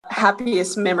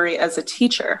happiest memory as a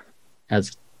teacher? As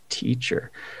a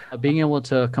teacher, being able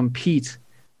to compete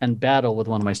and battle with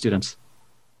one of my students.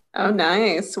 Oh,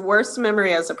 nice. Worst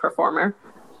memory as a performer?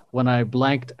 When I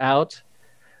blanked out,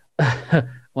 front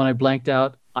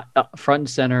and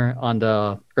center on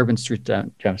the Urban Street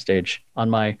Jam stage on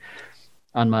my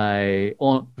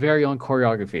own very own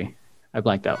choreography. I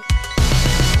blanked out.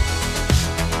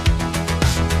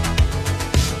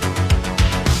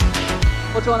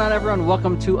 What's going on, everyone?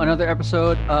 Welcome to another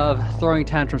episode of Throwing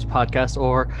Tantrums podcast,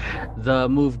 or the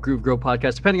Move Groove Grow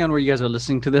podcast, depending on where you guys are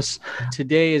listening to this.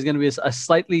 Today is going to be a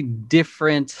slightly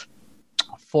different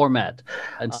format.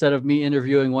 Instead of me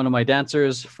interviewing one of my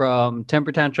dancers from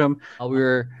Temper Tantrum,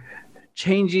 we're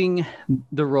changing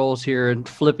the roles here and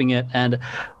flipping it. And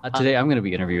today I'm going to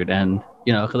be interviewed. And,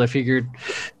 because I figured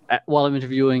while I'm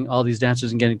interviewing all these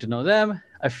dancers and getting to know them,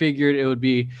 I figured it would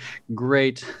be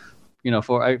great. I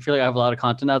feel like I have a lot of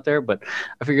content out there, but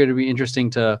I figured it'd be interesting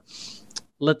to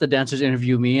let the dancers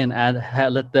interview me and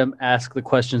let them ask the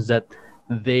questions that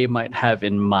they might have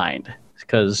in mind,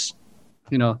 because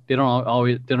they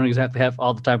don't exactly have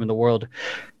all the time in the world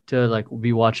to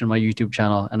be watching my YouTube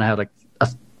channel, and I have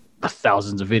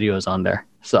thousands of videos on there.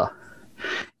 So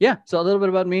yeah, so a little bit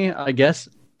about me, I guess.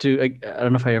 I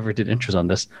don't know if I ever did intros on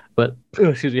this, but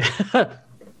excuse me.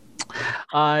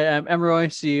 I am Emroy,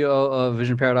 CEO of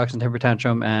Vision Paradox and Temper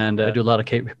Tantrum, and I do a lot of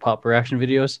K-pop reaction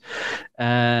videos.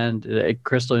 And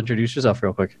Crystal, introduce yourself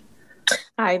real quick.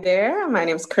 Hi there, my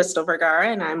name is Crystal Vergara,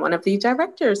 and I'm one of the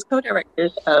co-directors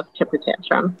of Temper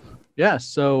Tantrum. Yeah,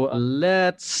 so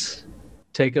let's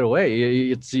take it away.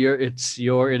 It's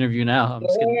your interview now. I'm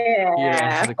just gonna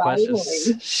answer the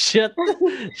questions. Shit.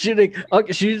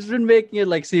 Okay, she's been making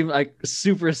it seem like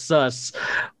super sus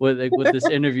with this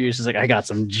interview. She's like, I got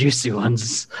some juicy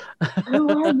ones. Who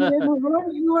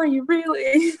are you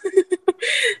really?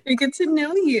 We get to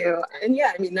know you. And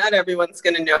yeah, not everyone's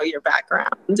going to know your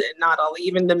background, and not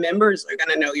even the members are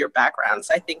going to know your background.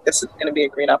 So I think this is going to be a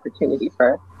great opportunity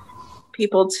for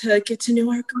people to get to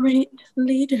know our great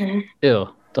leader. Ew.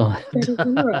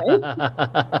 Right.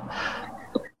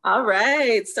 All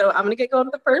right. So I'm going to go to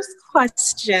the first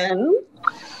question.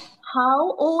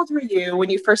 How old were you when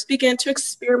you first began to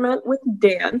experiment with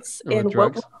dance? Or and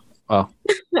drugs? I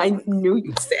knew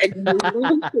you'd say.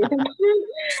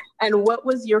 And what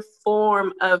was your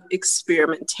form of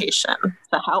experimentation?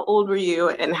 So how old were you,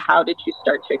 and how did you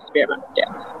start to experiment with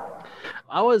dance?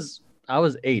 I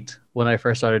was 8 when I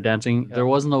first started dancing. There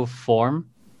was no form.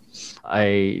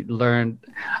 I learned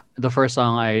the first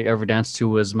song I ever danced to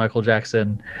was Michael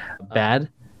Jackson, Bad,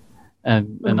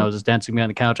 and I was just dancing behind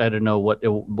the couch. I didn't know what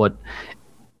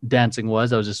dancing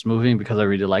was. I was just moving because I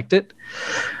really liked it.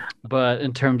 But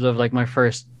in terms of my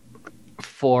first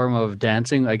form of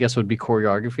dancing, I guess would be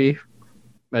choreography.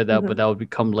 But that would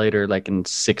become later, in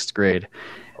 6th grade,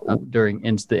 during the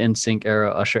NSYNC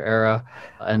era, Usher era,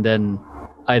 and then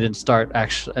I didn't start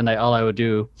actually. And all I would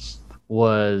do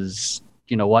was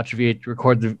watch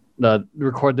record them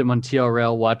on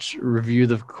TRL, review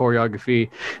the choreography,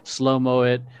 slow-mo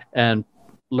it, and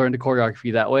learn the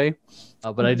choreography that way.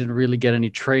 But I didn't really get any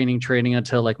training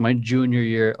until my junior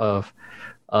year of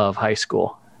high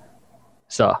school.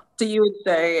 So you would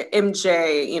say,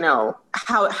 MJ,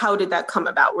 how did that come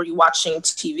about? Were you watching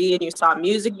TV and you saw a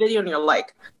music video and you're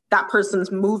like, that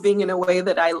person's moving in a way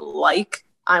that I like,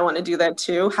 I want to do that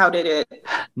too? How did it?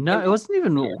 No, it wasn't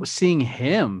even seeing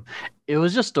him. It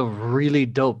was just a really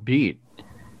dope beat.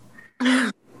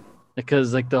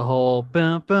 Because the whole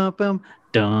bum bum bum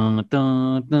dun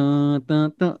dun dun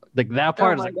dun dun, that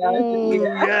part is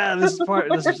this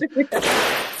part.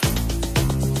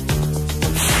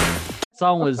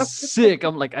 Song was sick.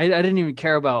 I'm I didn't even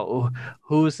care about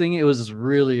who was singing. It was just a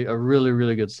really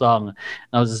good song. And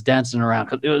I was just dancing around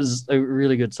because it was a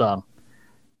really good song.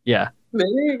 Yeah.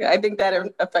 I think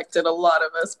that affected a lot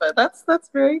of us, but that's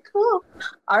very cool.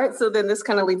 All right, so then this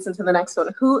kind of leads into the next one.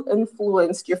 Who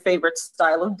influenced your favorite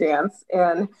style of dance,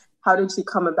 and how did you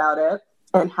come about it,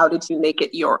 and how did you make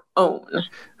it your own?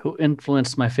 Who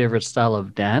influenced my favorite style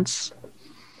of dance?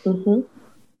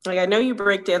 I know you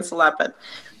break dance a lot, but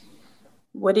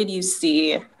what did you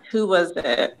see? Who was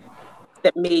it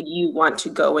that made you want to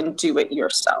go and do it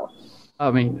yourself?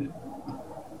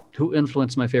 Who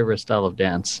influenced my favorite style of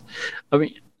dance? I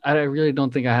really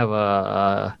don't think I have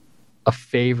a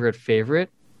favorite.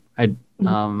 I'd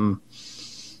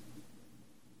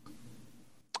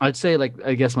say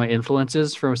I guess my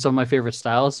influences from some of my favorite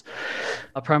styles.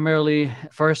 Primarily,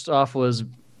 first off was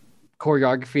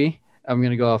choreography. I'm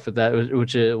gonna go off with that,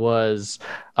 which it was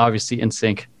obviously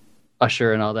NSYNC,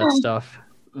 Usher, and all that stuff.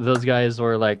 Those guys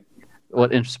were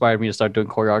what inspired me to start doing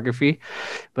choreography.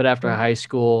 But after high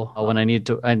school, when I needed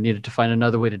to find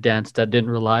another way to dance that didn't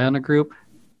rely on a group,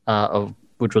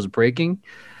 which was breaking.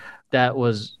 That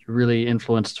was really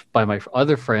influenced by my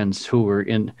other friends who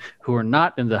were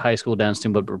not in the high school dance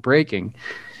team but were breaking,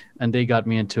 and they got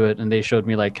me into it, and they showed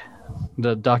me like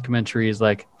the documentaries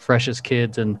like Freshest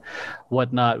Kids and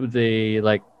whatnot. They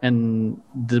like, and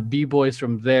the b-boys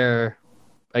from there,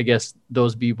 I guess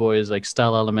those b-boys like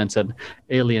Style Elements and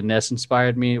Alienness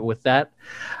inspired me with that.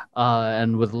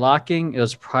 And with locking, it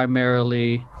was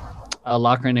primarily a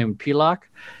locker named P-Lock.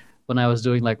 When I was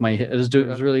doing like I was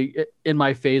really in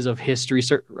my phase of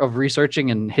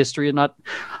researching and history and not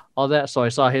all that. So I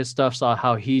saw his stuff, saw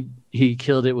how he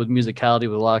killed it with musicality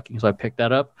with locking. So I picked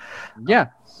that up.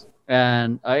 Yeah.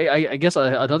 And I guess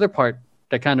another part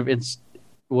that kind of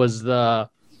was the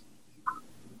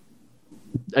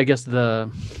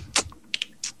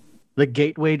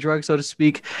gateway drug, so to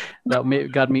speak, that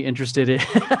got me interested in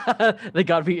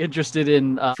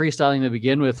freestyling to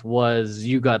begin with was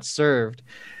You Got Served.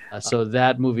 So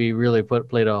that movie really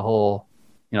played a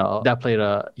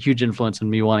huge influence in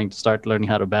me wanting to start learning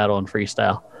how to battle and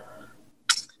freestyle.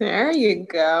 There you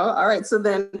go. All right. So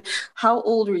then how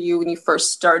old were you when you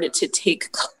first started to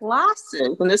take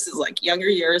classes? And this is like younger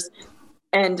years.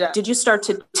 And did you start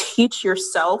to teach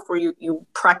yourself? Were you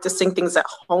practicing things at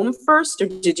home first, or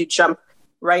did you jump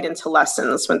right into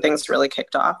lessons when things really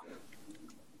kicked off?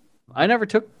 I never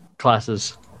took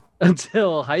classes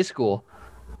until high school.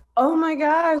 Oh my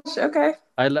gosh. Okay.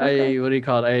 I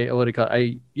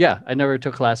never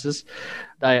took classes.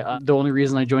 The only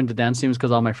reason I joined the dance team is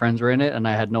because all my friends were in it, and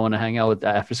I had no one to hang out with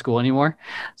after school anymore.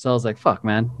 So I was like, "Fuck,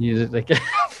 man!"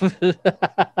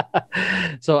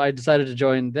 So I decided to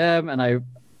join them,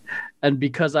 and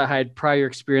because I had prior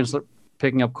experience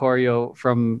picking up choreo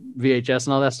from VHS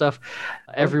and all that stuff,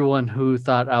 everyone who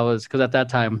thought because at that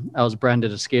time I was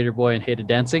branded a skater boy and hated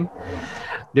dancing.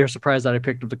 They're surprised that I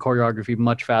picked up the choreography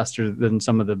much faster than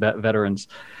some of the veterans.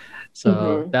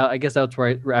 So I guess that's where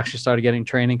I actually started getting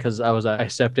training, because I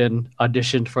stepped in,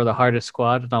 auditioned for the hardest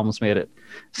squad, and almost made it.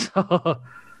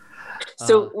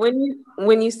 So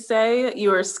when you say you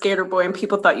were a skater boy and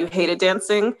people thought you hated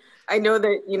dancing, I know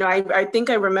that, I think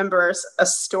I remember a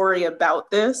story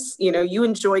about this. You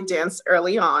enjoyed dance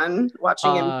early on,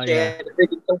 watching him dance.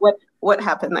 Yeah. What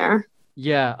happened there?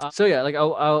 Yeah.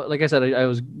 Like I said, I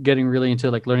was getting really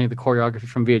into like learning the choreography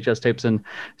from VHS tapes in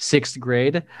 6th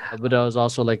grade, but I was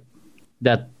also like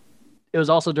that. It was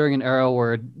also during an era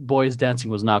where boys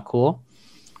dancing was not cool.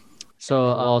 So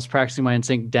I was practicing my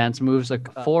NSYNC dance moves, like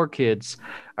 4 kids.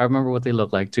 I remember what they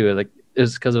looked like too. Like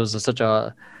it's because it was such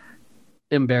a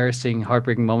embarrassing,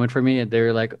 heartbreaking moment for me. And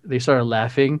they started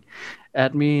laughing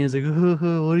at me. It's like,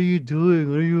 what are you doing?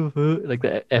 What are you like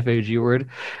the FAG word?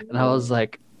 And I was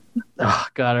like, oh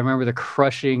God, I remember the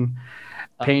crushing,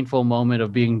 painful moment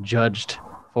of being judged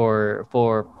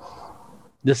for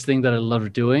this thing that I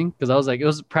loved doing. Because I was like, it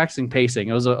was practicing pacing.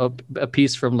 It was a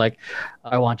piece from like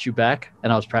I Want You Back,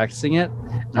 and I was practicing it,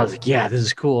 and I was like, yeah, this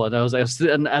is cool. And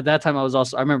and at that time I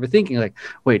remember thinking like,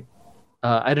 wait,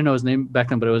 I didn't know his name back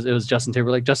then, but it was Justin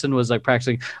Timberlake. Justin was like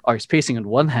practicing he's pacing in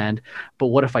one hand, but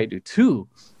what if I do 2?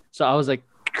 So I was like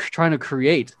trying to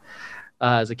create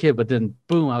as a kid, but then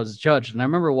boom, I was judged. And I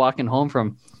remember walking home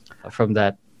from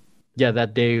that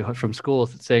day from school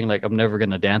saying like, I'm never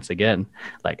going to dance again.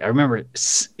 Like I remember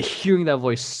hearing that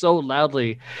voice so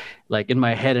loudly, like in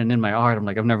my head and in my heart. I'm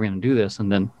like, I'm never going to do this.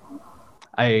 And then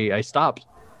I stopped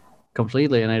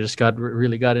completely, and I just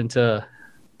really got into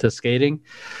skating.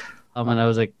 And I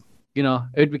was like,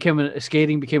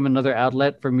 skating became another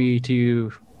outlet for me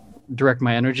to direct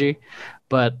my energy.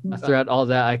 But throughout all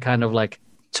that, I kind of like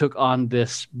took on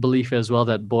this belief as well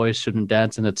that boys shouldn't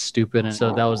dance and it's stupid. And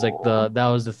so that was like that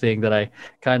was the thing that I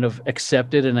kind of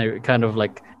accepted, and I kind of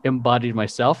like embodied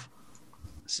myself.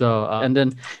 So and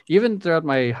then even throughout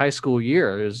my high school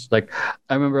year, it was like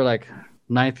I remember like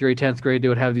 9th grade, 10th grade, they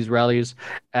would have these rallies,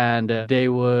 and they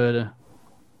would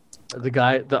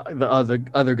the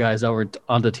other guys that were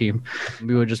on the team,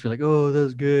 we would just be like, oh,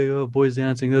 that's gay, oh, boys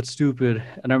dancing, that's stupid.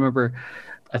 And I remember,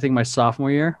 I think my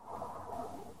sophomore year,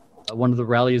 one of the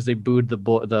rallies, they booed the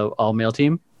all male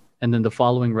team, and then the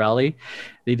following rally,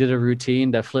 they did a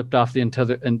routine that flipped off the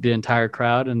entire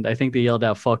crowd, and I think they yelled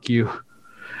out "fuck you,"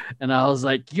 and I was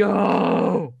like,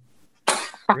 "Yo,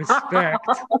 respect."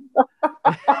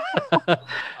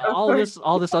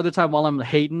 all this other time while I'm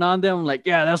hating on them, I'm like,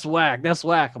 "Yeah, that's whack. That's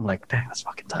whack." I'm like, "Dang, that's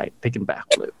fucking tight." Taking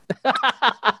backflip. Of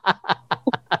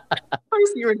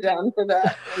course, you were down for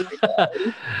that. Oh my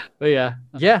God. But yeah,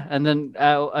 and then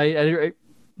I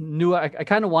knew I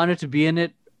kind of wanted to be in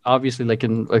it obviously like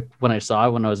when I saw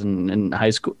it when I was in high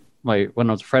school, when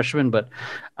I was a freshman, but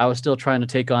I was still trying to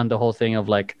take on the whole thing of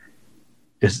like,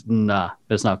 it's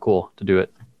not cool to do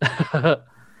it.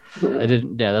 I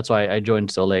didn't. Yeah, that's why I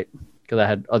joined so late, because I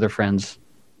had other friends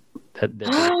that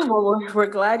well, we're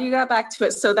glad you got back to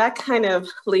it. So that kind of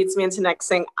leads me into the next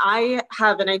thing. I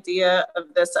have an idea of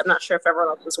this. I'm not sure if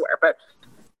everyone else is aware, but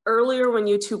earlier when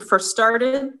YouTube first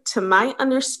started, to my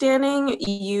understanding,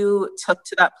 you took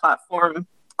to that platform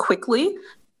quickly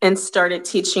and started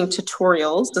teaching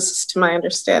tutorials. This is to my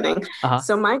understanding.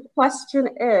 So my question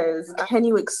is, can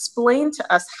you explain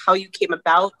to us how you came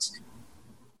about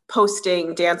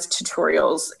posting dance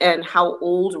tutorials, and how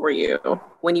old were you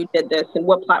when you did this, and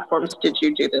what platforms did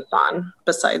you do this on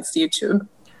besides YouTube?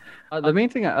 The main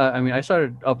thing, I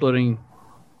started uploading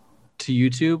to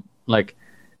YouTube like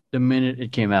the minute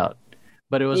it came out,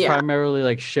 but it was primarily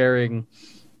like sharing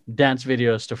dance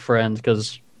videos to friends,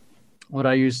 because what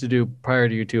I used to do prior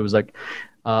to YouTube was like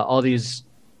all these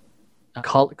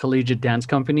collegiate dance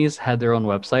companies had their own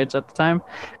websites at the time,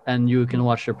 and you can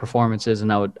watch their performances,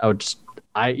 and I would just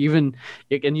I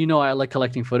like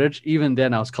collecting footage. Even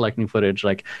then I was collecting footage.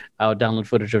 Like I would download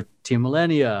footage of Team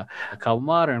Millennia, Cabo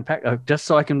Modern, just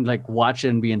so I can like watch it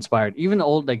and be inspired. Even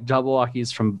old like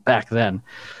Jabberwockies from back then.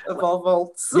 Evolve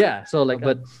Volts. Yeah. So like,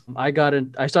 but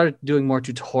I started doing more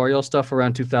tutorial stuff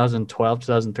around 2012,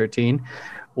 2013,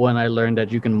 when I learned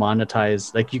that you can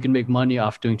monetize, like you can make money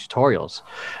off doing tutorials.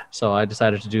 So I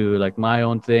decided to do like my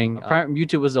own thing.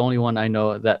 YouTube was the only one I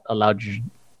know that allowed you,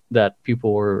 that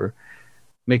people were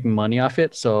making money off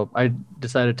it. So I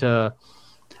decided to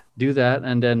do that.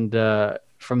 And then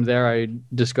from there, I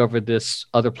discovered this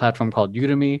other platform called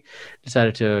Udemy,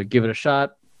 decided to give it a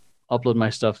shot, upload my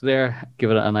stuff there,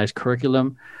 give it a nice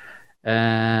curriculum.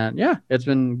 And yeah, it's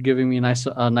been giving me a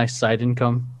nice side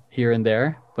income here and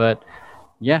there. But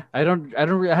yeah, I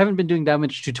haven't been doing that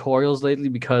much tutorials lately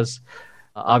because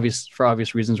for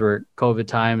obvious reasons, were COVID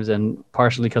times, and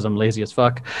partially because I'm lazy as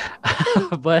fuck.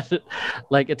 But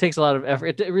like it takes a lot of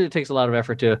effort. It really takes a lot of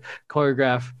effort to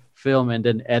choreograph, film, and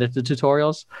then edit the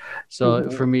tutorials. So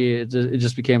for me, it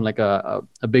just became like a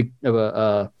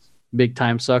big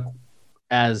time suck,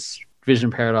 as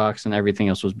Vision Paradox and everything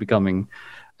else was becoming,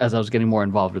 as I was getting more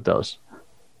involved with those.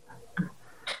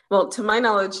 Well, to my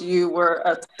knowledge, you were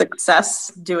a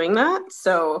success doing that.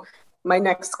 So my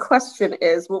next question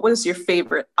is, what was your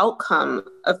favorite outcome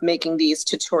of making these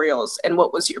tutorials, and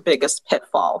what was your biggest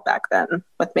pitfall back then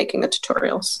with making the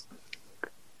tutorials?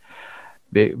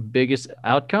 Biggest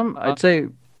outcome? I'd say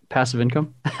passive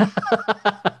income.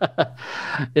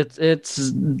 It's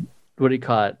what do you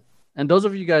call it? And those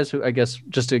of you guys who, I guess,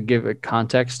 just to give a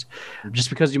context, just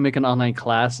because you make an online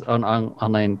class on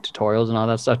online tutorials and all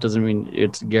that stuff doesn't mean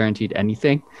it's guaranteed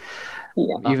anything.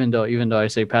 Yeah. Even though I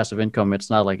say passive income, it's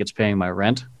not like it's paying my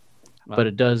rent, but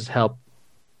it does help,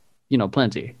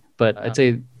 plenty. But I'd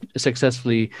say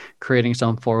successfully creating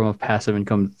some form of passive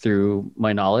income through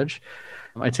my knowledge.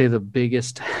 I'd say the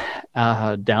biggest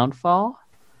downfall.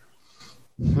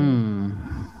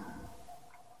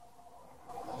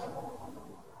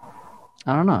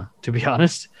 I don't know, to be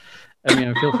honest. I mean,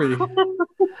 I feel pretty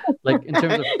like in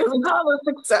terms of it's not a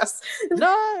success. No,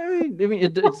 I mean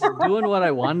it's doing what I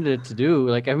wanted it to do.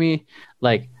 Like, I mean,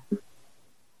 like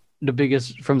the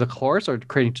biggest from the course or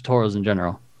creating tutorials in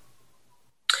general?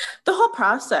 The whole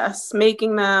process,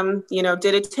 making them, did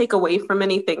it take away from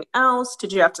anything else?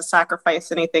 Did you have to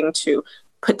sacrifice anything to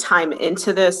put time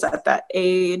into this at that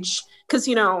age? Because,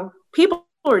 people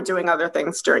were doing other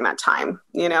things during that time,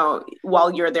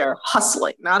 while you're there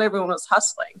hustling. Not everyone was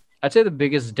hustling. I'd say the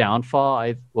biggest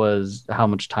downfall was how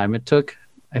much time it took,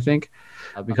 I think,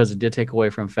 because it did take away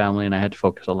from family and I had to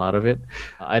focus a lot of it.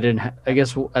 I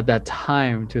guess at that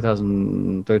time,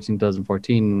 2013,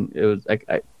 2014, it was like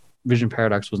Vision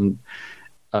Paradox wasn't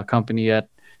a company yet,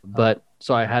 but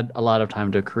so I had a lot of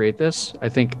time to create this. I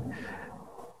think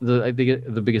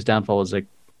the biggest downfall was like,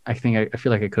 I feel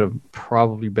like I could have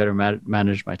probably better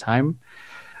managed my time,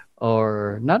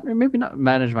 or maybe not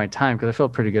manage my time, because I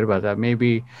felt pretty good about that.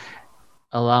 Maybe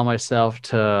allow myself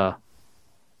to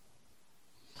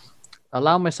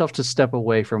step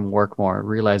away from work more,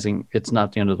 realizing it's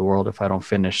not the end of the world if I don't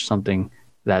finish something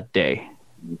that day.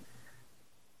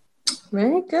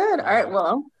 Very good. All right.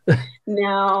 Well,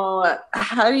 now,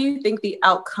 how do you think the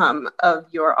outcome of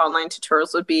your online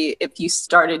tutorials would be if you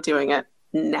started doing it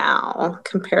now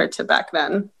compared to back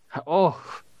then? Oh,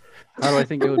 how do I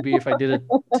think it would be if I did it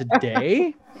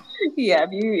today? Yeah,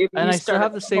 if you I still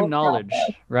have the same knowledge,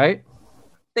 right?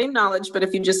 Same knowledge, but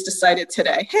if you just decided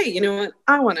today, hey, you know what?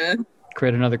 I want to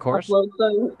create another course.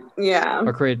 Yeah.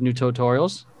 Or create new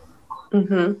tutorials.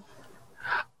 Mm-hmm.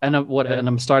 And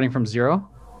I'm starting from zero,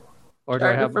 or do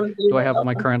I have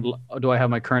my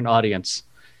current audience?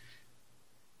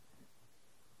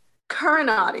 Current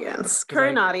audience.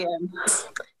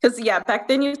 Because back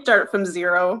then you start from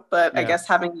zero, but I guess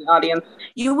having the audience,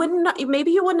 you wouldn't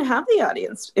have the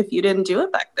audience if you didn't do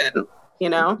it back then. You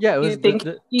know? Yeah.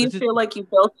 Do you feel like you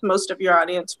built most of your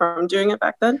audience from doing it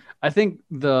back then? I think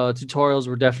the tutorials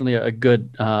were definitely a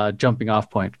good jumping off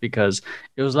point, because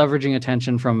it was leveraging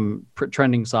attention from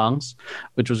trending songs,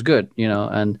 which was good, you know.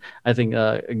 And I think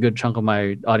a good chunk of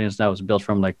my audience now was built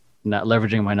from like not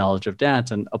leveraging my knowledge of dance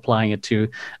and applying it to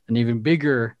an even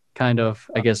bigger kind of,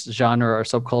 I guess, genre or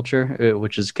subculture,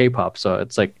 which is K-pop. So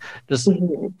it's like, just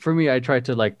for me, I try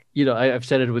to, like, you know, I've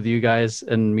said it with you guys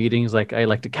in meetings, like I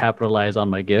like to capitalize on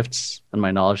my gifts and my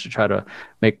knowledge to try to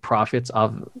make profits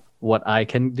off what I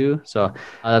can do. So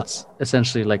that's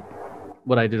essentially like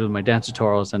what I did with my dance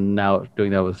tutorials, and now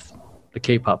doing that with the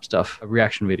K-pop stuff,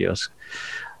 reaction videos.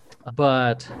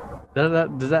 But does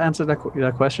that answer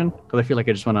that question? Because I feel like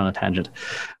I just went on a tangent.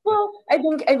 Well, I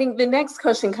think the next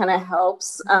question kind of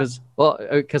helps.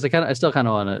 Because I still kind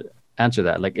of want to answer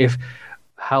that. Like,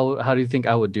 how do you think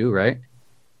I would do, right?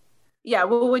 Yeah,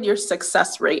 what would your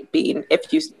success rate be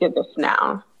if you did this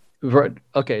now? Right.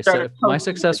 Okay, so if my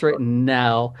success rate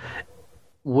now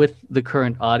with the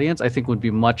current audience, I think would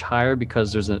be much higher,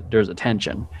 because there's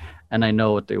attention, and I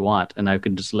know what they want, and I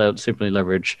can just simply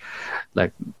leverage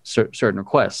like certain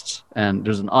requests, and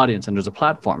there's an audience and there's a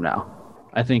platform now.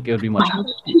 I think it would be much. Huh?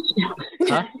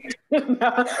 No,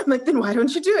 I'm like, then why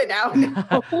don't you do it now? No.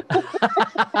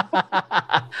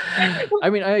 I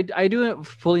mean, I do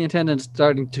fully intend on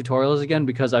starting tutorials again,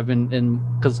 because I've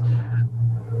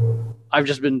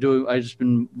just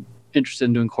been interested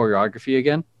in doing choreography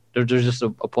again. There's just a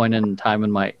point in time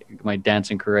in my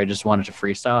dancing career, I just wanted to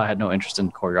freestyle. I had no interest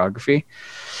in choreography.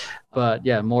 But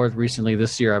yeah, more recently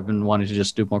this year, I've been wanting to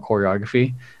just do more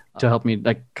choreography to help me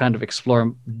like kind of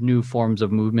explore new forms of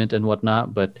movement and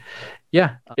whatnot. But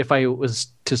yeah, if I was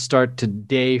to start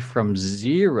today from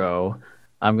zero,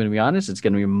 I'm going to be honest, it's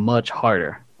going to be much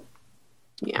harder.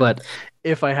 Yeah. But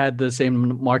if I had the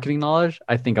same marketing knowledge,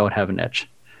 I think I would have an edge.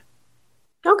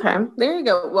 Okay, there you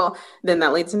go. Well, then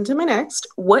that leads into my next.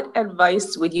 What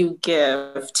advice would you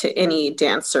give to any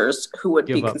dancers who would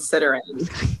be considering?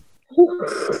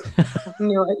 I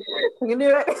knew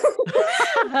it.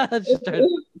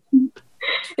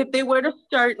 If they were to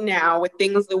start now with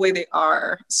things the way they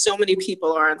are, so many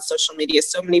people are on social media,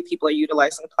 so many people are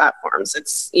utilizing platforms.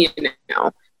 It's, you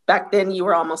know, back then you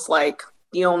were almost like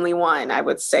the only one, I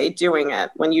would say, doing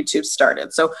it when YouTube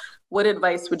started. So what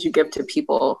advice would you give to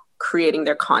people creating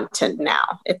their content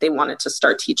now if they wanted to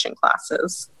start teaching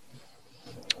classes?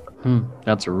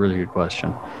 That's a really good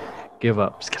question. Give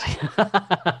up. Just kidding.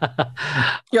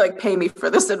 You're like, pay me for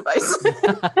this advice.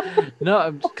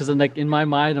 No, because I'm like, in my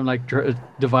mind, I'm like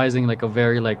devising like a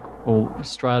very like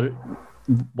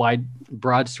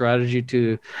broad strategy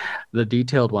to the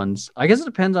detailed ones. I guess it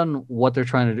depends on what they're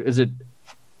trying to do.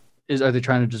 Are they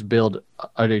trying to just build?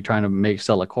 Are they trying to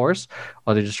sell a course?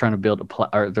 Or are they just trying to build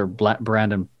their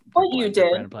brand and what you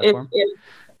did?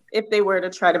 If they were to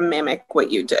try to mimic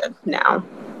what you did now.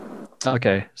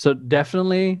 Okay, so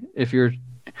definitely, if you're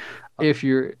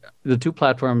the two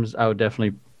platforms, I would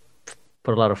definitely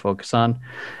put a lot of focus on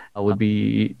would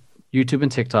be YouTube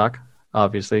and TikTok,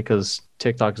 obviously, because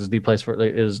TikTok is the place for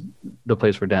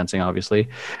dancing. Obviously,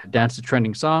 dance to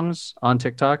trending songs on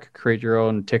TikTok, create your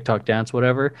own TikTok dance,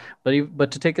 whatever. But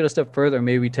to take it a step further,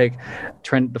 maybe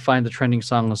find the trending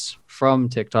songs from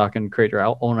TikTok and create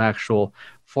your own actual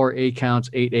 4A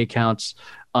counts, 8A counts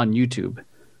on YouTube,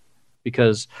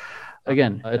 because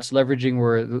again, it's leveraging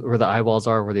where the eyeballs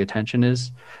are, where the attention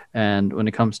is. And when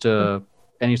it comes to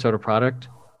any sort of product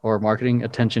or marketing,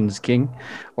 attention is king.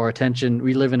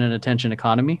 We live in an attention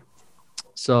economy.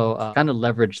 So kind of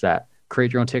leverage that.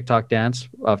 Create your own TikTok dance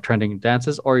of trending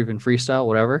dances, or even freestyle,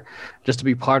 whatever, just to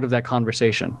be part of that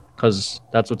conversation. Because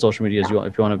that's what social media is. If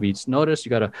you want to be noticed, you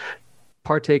got to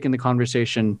partake in the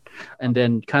conversation, and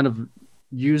then kind of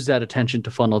use that attention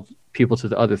to funnel people to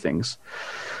the other things.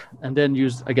 And then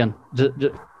use, again,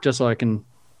 just so I can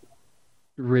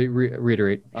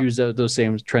reiterate, use those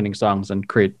same trending songs and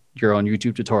create your own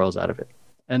YouTube tutorials out of it.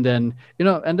 And then,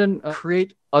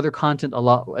 create other content a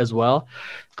lot as well.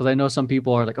 Because I know some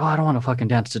people are like, oh, I don't want to fucking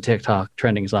dance to TikTok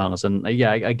trending songs. And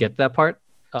yeah, I get that part.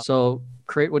 So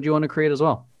create what you want to create as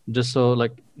well. Just so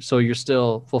you're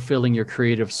still fulfilling your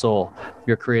creative soul,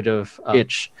 your creative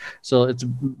itch. So it's a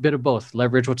bit of both.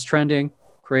 Leverage what's trending,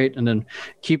 create, and then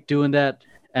keep doing that.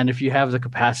 And if you have the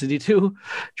capacity to,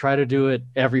 try to do it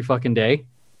every fucking day.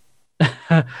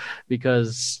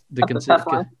 because That's a tough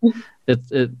one.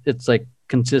 it's like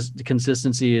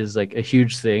consistency is like a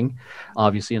huge thing.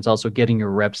 Obviously, it's also getting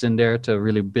your reps in there to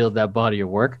really build that body of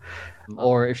work.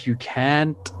 Or if you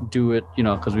can't do it,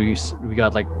 because we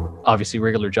got like obviously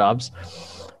regular jobs,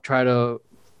 try to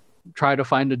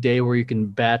find a day where you can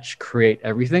batch create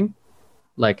everything.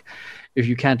 Like if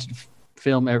you can't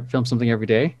film something every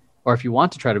day, or if you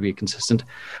want to try to be consistent,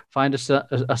 find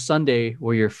a Sunday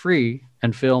where you're free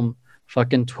and film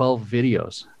fucking 12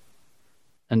 videos.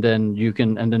 And then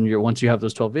once you have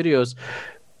those 12 videos,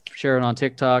 share it on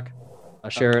TikTok,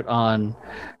 share it on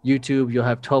YouTube. You'll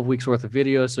have 12 weeks worth of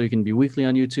videos, so you can be weekly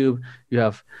on YouTube. You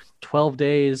have 12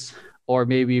 days, or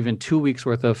maybe even 2 weeks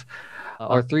worth of,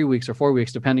 or 3 weeks or 4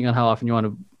 weeks, depending on how often you want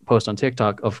to post on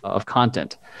TikTok of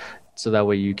content. So that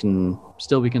way you can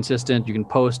still be consistent. You can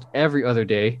post every other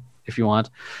day if you want,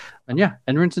 and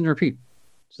rinse and repeat.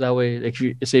 So that way, if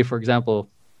you say, for example,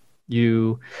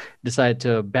 you decide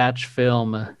to batch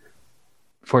film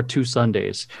for 2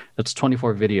 Sundays, that's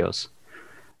 24 videos.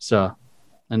 So,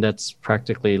 and that's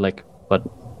practically like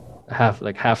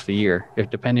half the year, if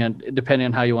depending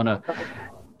on how you want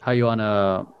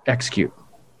to execute.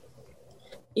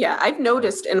 Yeah, I've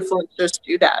noticed influencers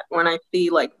do that when I see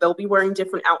like they'll be wearing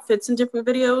different outfits in different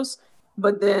videos,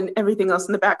 but then everything else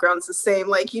in the background is the same.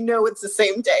 Like, it's the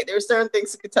same day. There's certain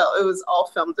things you could tell it was all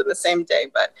filmed in the same day,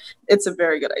 but it's a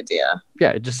very good idea.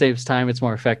 Yeah, it just saves time. It's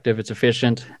more effective. It's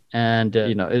efficient. And,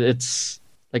 it's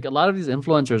like a lot of these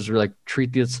influencers like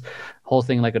treat this whole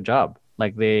thing like a job.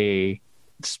 Like they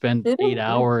spend 8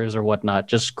 hours or whatnot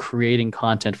just creating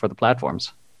content for the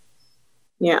platforms.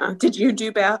 Yeah. Did you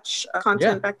do batch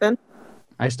content back then?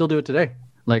 I still do it today.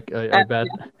 Like I bet.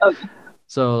 Yeah. Okay.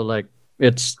 So like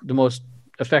it's the most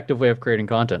effective way of creating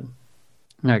content.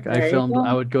 Like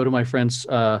I would go to my friend's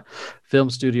film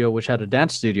studio, which had a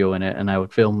dance studio in it, and I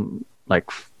would film like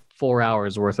 4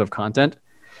 hours worth of content,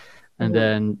 and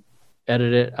then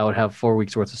edit it. I would have 4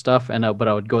 weeks worth of stuff, but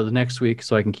I would go the next week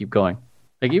so I can keep going.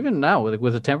 Like even now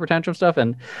with the temper tantrum stuff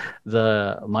and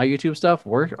my YouTube stuff,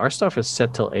 our stuff is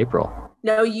set till April.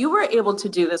 No, you were able to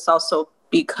do this also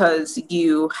because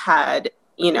you had,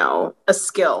 a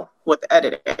skill with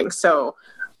editing. So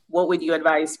what would you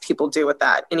advise people do with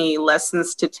that? Any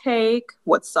lessons to take?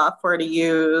 What software to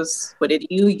use? What did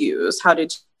you use? How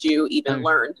did you even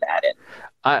learn to edit?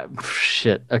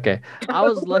 Okay. I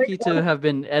was lucky to have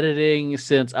been editing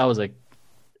since I was like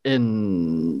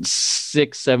in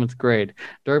 6th, 7th grade.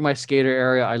 During my skater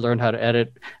era, I learned how to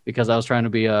edit because I was trying to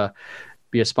be a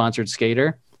sponsored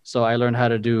skater. So I learned how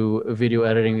to do video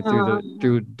editing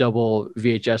through double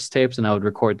VHS tapes, and I would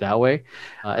record that way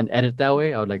and edit that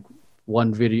way. I would like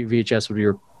one video VHS would be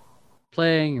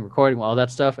playing and recording all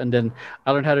that stuff, and then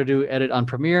I learned how to edit on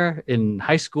Premiere in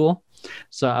high school.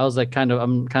 So I was like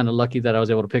I'm kind of lucky that I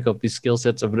was able to pick up these skill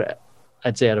sets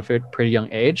I'd say at a pretty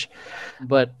young age.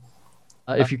 But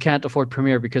if you can't afford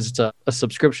Premiere because it's a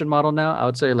subscription model now, I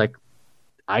would say like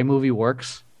iMovie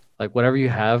works. Like whatever you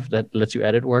have that lets you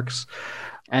edit works.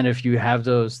 And if you have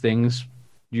those things,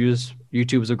 use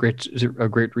YouTube is a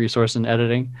great resource in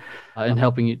editing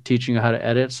and teaching you how to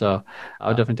edit. So I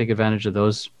would definitely take advantage of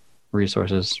those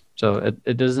resources. So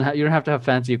it doesn't you don't have to have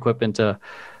fancy equipment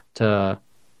to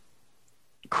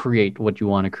create what you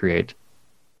want to create.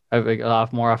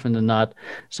 More often than not,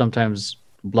 sometimes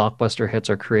blockbuster hits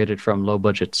are created from low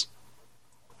budgets.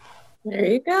 There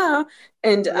you go.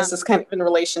 And this is kind of in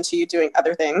relation to you doing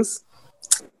other things.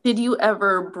 Did you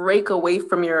ever break away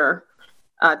from your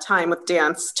time with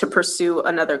dance to pursue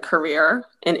another career?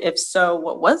 And if so,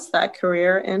 what was that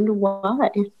career and why?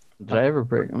 Did I ever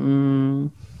break?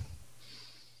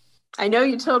 I know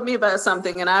you told me about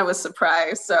something and I was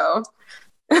surprised. So,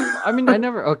 I mean, I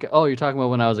never. Okay. Oh, you're talking about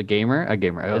when I was a gamer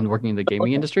and working in the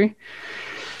gaming industry.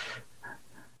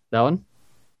 That one?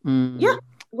 Yeah.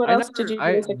 What else did you do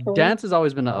as a career? Dance has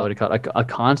always been a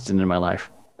constant in my life.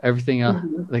 Everything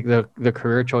like the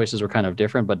career choices were kind of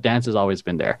different, but dance has always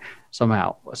been there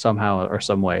somehow or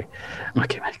some way.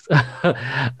 Okay,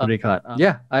 what do you call it?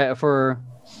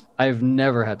 I've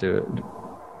never had to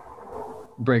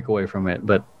break away from it,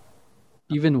 but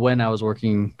even when I was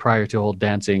working prior to whole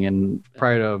dancing and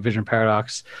prior to Vision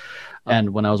Paradox,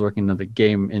 and when I was working in the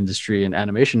game industry and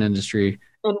animation industry,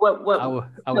 and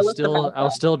I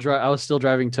was still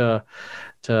driving to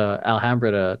Alhambra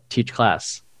to teach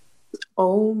class.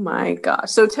 Oh my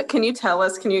gosh. So can you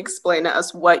explain to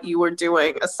us what you were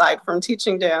doing aside from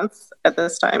teaching dance at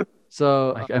this time?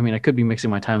 So, I mean, I could be mixing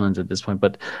my timelines at this point,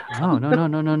 but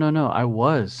no. I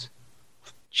was.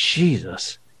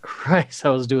 Jesus Christ, I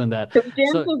was doing that. Because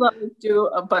dancers always do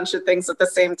a bunch of things at the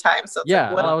same time. So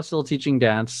I was still teaching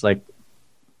dance. Like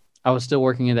I was still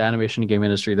working in the animation and game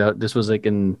industry. This was like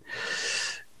in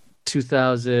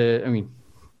 2000. I mean,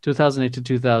 2008 to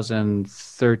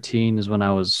 2013 is when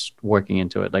I was working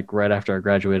into it. Like right after I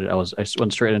graduated, I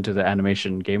went straight into the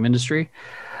animation game industry.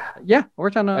 Yeah, I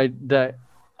worked on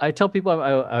I tell people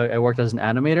I worked as an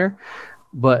animator,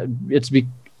 but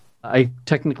I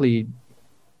technically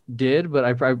did,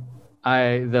 but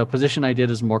the position I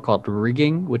did is more called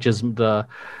rigging, which is the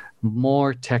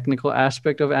more technical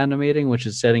aspect of animating, which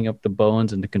is setting up the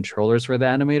bones and the controllers for the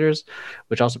animators,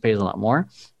 which also pays a lot more.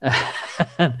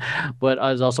 But it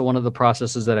was also one of the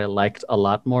processes that I liked a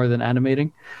lot more than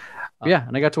animating. Yeah,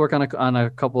 and I got to work on a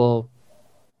couple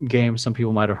games some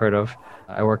people might have heard of.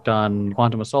 I worked on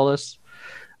Quantum of Solace.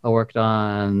 I worked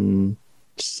on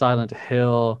Silent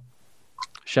Hill,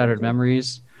 Shattered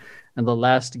Memories. And the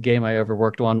last game I ever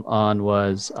worked on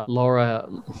was Tomb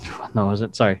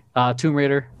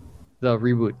Raider,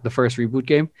 the first reboot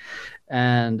game.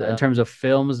 And in terms of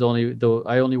films, I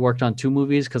only worked on 2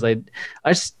 movies because at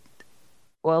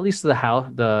least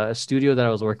the studio that I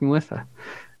was working with,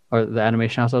 or the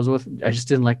animation house I was with, I just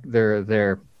didn't like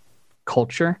their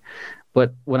culture.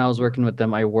 But when I was working with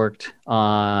them, I worked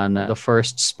on the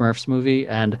first Smurfs movie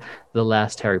and the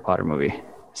last Harry Potter movie.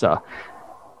 So,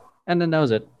 and then that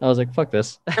was it. I was like, fuck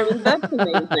this. I mean, that's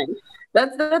amazing.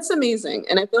 That's amazing.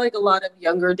 And I feel like a lot of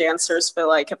younger dancers feel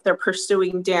like if they're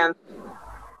pursuing dance,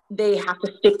 they have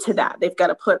to stick to that. They've got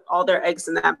to put all their eggs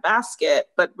in that basket.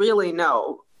 But really,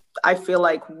 no. I feel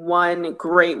like one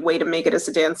great way to make it as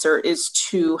a dancer is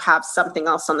to have something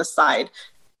else on the side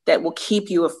that will keep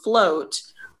you afloat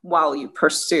while you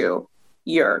pursue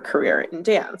your career in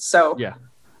dance. So yeah.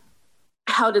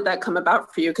 How did that come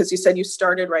about for you? Because you said you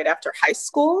started right after high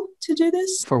school to do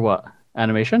this. For what?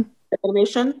 Animation?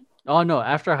 Animation? Oh, no.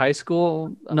 After high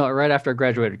school? No, right after I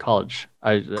graduated college.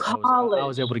 I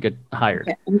was able to get hired.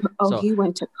 Okay. So, he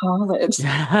went to college.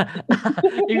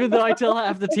 Even though I tell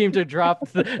half the team to drop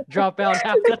out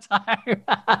half the time.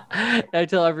 I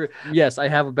tell yes, I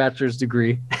have a bachelor's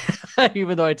degree.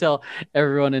 Even though I tell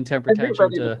everyone in Temper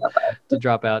Tantrum to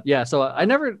drop out. Yeah, so I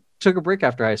never took a break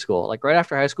after high school. Like right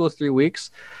after high school, 3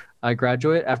 weeks, after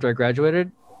I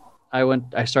graduated,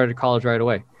 I started college right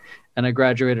away. And I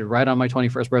graduated right on my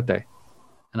 21st birthday.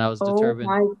 And I was determined.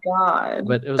 Oh my God.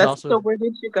 But it was so where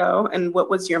did you go? And what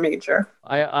was your major?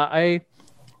 I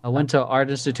went to Art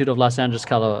Institute of Art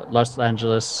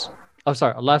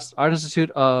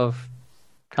Institute of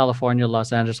California,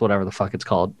 Los Angeles, whatever the fuck it's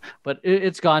called. But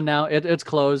it's gone now. It's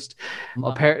closed.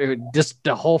 Apparently, just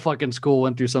the whole fucking school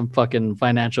went through some fucking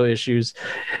financial issues.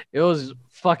 It was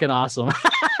fucking awesome.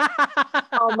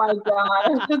 Oh my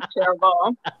God, that's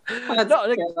terrible.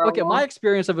 Terrible. Okay, my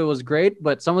experience of it was great,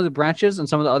 but some of the branches and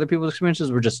some of the other people's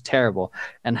experiences were just terrible.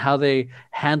 And how they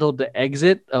handled the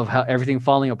exit of how everything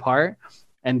falling apart,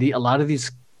 and a lot of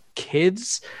these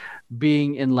kids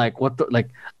being in like I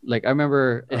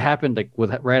remember it happened like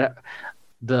with right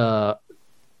the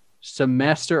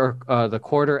semester or the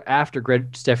quarter after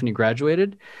Stephanie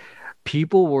graduated,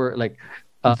 people were like.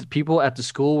 People at the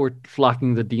school were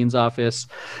flocking the dean's office,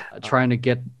 trying to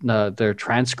get their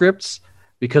transcripts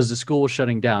because the school was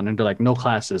shutting down and they're like no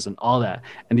classes and all that.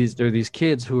 And there are these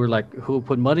kids who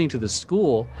put money into the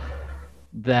school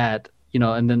that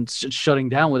and then shutting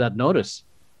down without notice.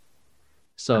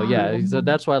 So so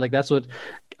that's why that's what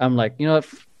I'm like.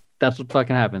 That's what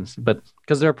fucking happens. But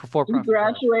because they're for-profit. You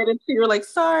graduated, so you're like,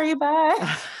 sorry,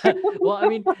 bye. Well, I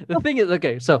mean, the thing is,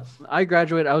 okay, so I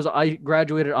graduated. I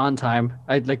graduated on time.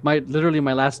 My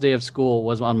last day of school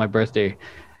was on my birthday,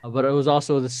 but it was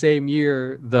also the same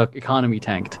year the economy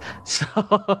tanked. So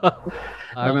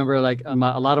I remember a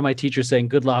lot of my teachers saying,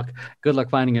 good luck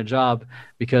finding a job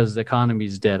because the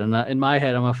economy's dead. And in my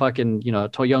head, I'm a fucking young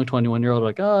 21-year-old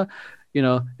like,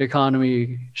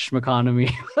 economy, schmeconomy,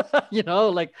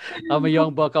 I'm a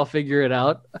young buck, I'll figure it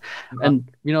out. And,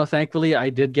 thankfully I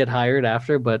did get hired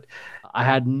after, but I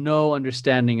had no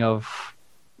understanding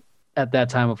at that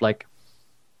time of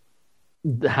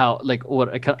how, what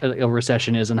a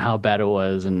recession is and how bad it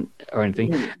was or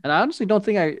anything. And I honestly don't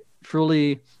think I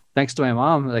truly, thanks to my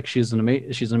mom, she's an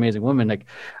amazing woman.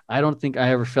 I don't think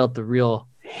I ever felt the real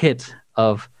hit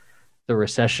of the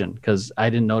recession because I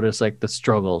didn't notice the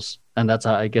struggles. And that's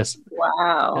how, I guess,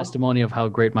 testimony of how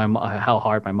hard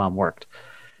my mom worked.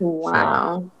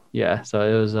 Wow. So, yeah. So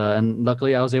it was, and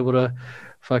luckily I was able to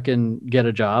fucking get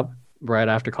a job right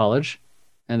after college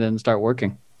and then start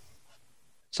working.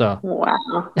 So.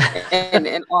 Wow.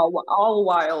 and all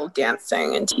while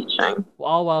dancing and teaching.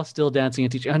 All while still dancing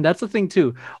and teaching. And that's the thing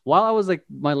too. While I was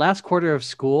my last quarter of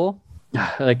school,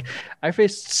 I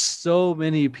faced so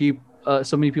many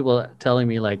people telling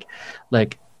me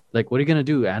like, what are you gonna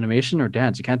do, animation or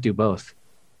dance? You can't do both.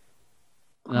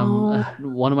 And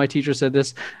one of my teachers said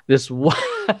this one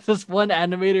this one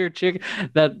animator chick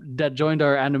that joined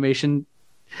our animation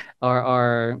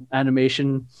our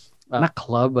animation not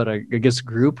club, but I guess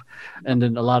group, and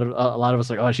then a lot of us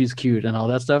like, oh, she's cute and all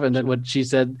that stuff. And then what she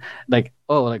said, like,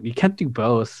 oh, like you can't do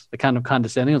both, the kind of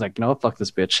condescending. I was like, no, fuck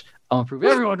this bitch. I'm gonna prove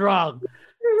everyone wrong.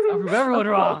 I'll prove everyone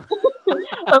wrong.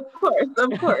 Of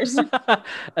course. And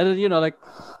then, you know, like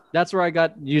that's where I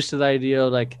got used to the idea,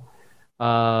 like,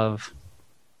 of,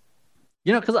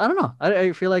 you know, because I don't know,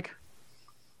 I feel like,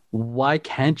 why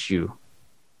can't you?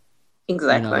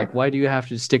 Exactly. You know, like, why do you have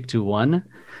to stick to one?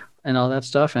 And all that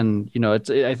stuff. And, you know,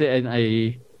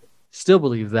 I still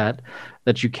believe that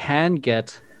you can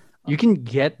get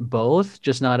both,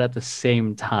 just not at the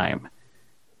same time.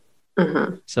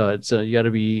 Mm-hmm. So it's you got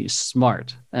to be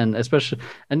smart, and especially,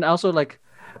 and also like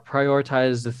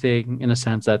prioritize the thing in a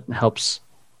sense that helps,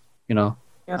 you know,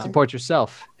 support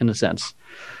yourself in a sense,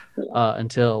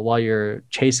 until while you're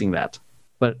chasing that.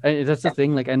 But that's the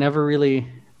thing. Like I never really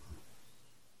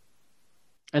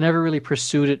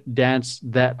pursued dance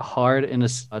that hard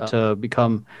to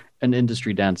become an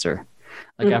industry dancer.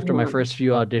 Like after my first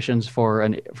few auditions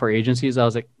for agencies, I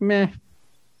was like, meh.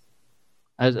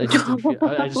 I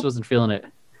just wasn't feeling it.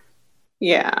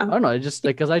 Yeah. I don't know. I just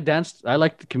like, because I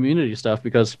liked the community stuff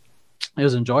because it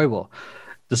was enjoyable,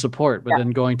 the support. But then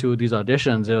going to these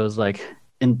auditions, it was like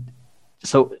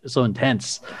so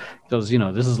intense, because, you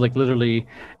know, this is like literally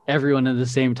everyone at the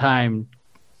same time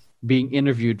being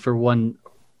interviewed for one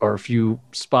or a few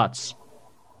spots.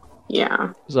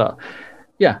 Yeah. So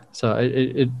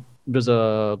it was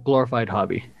a glorified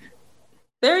hobby.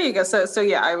 There you go. So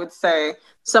yeah, I would say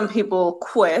some people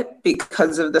quit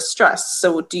because of the stress.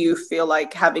 So do you feel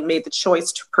like having made the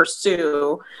choice to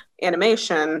pursue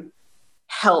animation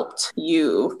helped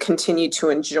you continue to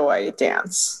enjoy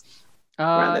dance?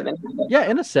 Rather than yeah,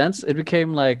 in a sense, it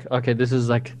became like, okay, this is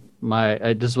like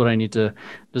this is what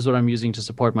I'm using to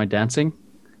support my dancing.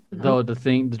 Mm-hmm. Though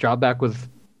the drawback with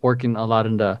working a lot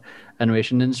in the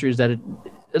animation industry is that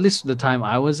at least the time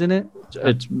I was in it,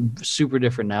 it's super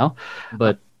different now.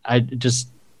 But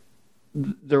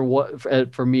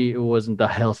for me, it wasn't the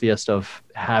healthiest of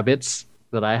habits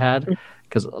that I had,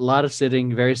 because a lot of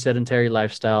sitting, very sedentary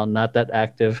lifestyle, not that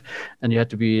active, and you had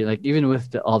to be like, even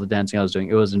with all the dancing I was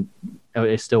doing,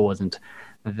 it still wasn't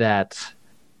that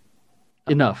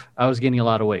enough. I was gaining a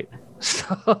lot of weight.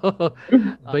 So,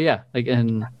 but yeah, like,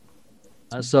 and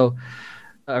so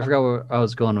I forgot where I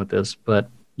was going with this, but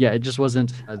yeah, it just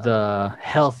wasn't the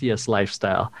healthiest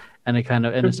lifestyle, and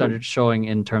it started showing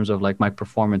in terms of like my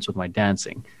performance with my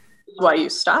dancing. Why you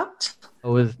stopped?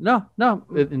 In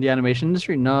the animation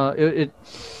industry, no. It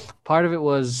part of it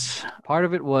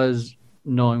was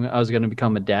knowing I was going to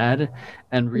become a dad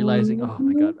and realizing, oh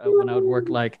my god, when I would work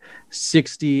like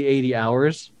 60, 80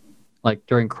 hours, like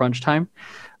during crunch time,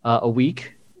 a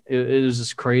week, it was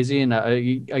just crazy. And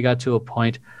I got to a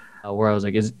point where I was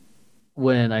like,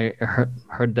 when I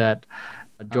heard that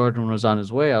Jordan was on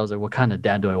his way, I was like, what kind of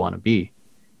dad do I want to be?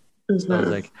 Mm-hmm. So I was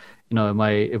like, you know, am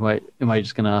I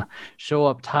just gonna show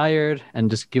up tired and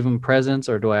just give him presents,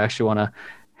 or do I actually want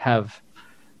to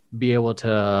be able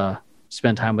to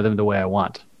spend time with him the way I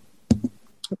want?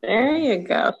 There you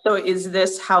go. So is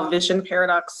this how Vision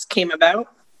Paradox came about?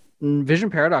 Vision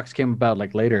Paradox came about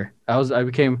like later. I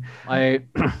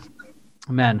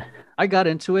got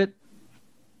into it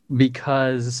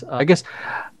because I guess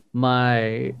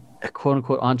my quote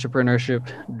unquote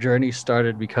entrepreneurship journey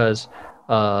started because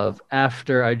of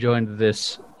after I joined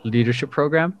this leadership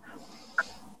program.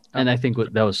 And I think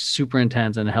that was super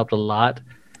intense, and it helped a lot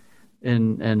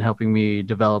in helping me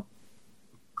develop,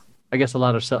 I guess, a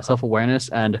lot of self-awareness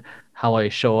and how I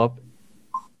show up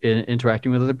in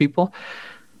interacting with other people.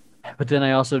 But then I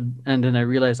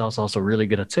realized I was also really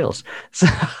good at sales.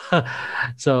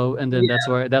 So that's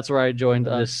where I joined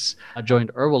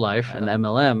Herbalife and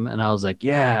MLM, and I was like,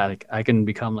 yeah, like I can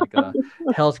become like a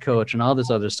health coach and all this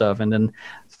other stuff. And then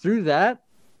through that,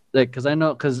 like,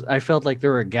 because I felt like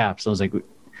there were gaps. I was like,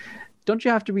 don't you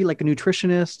have to be like a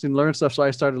nutritionist and learn stuff? So I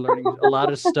started learning a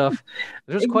lot of stuff.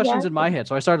 There's questions in my head,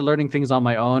 so I started learning things on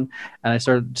my own, and I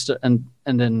started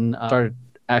started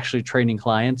actually training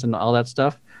clients and all that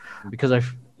stuff. Because I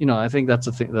think that's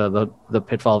the thing. The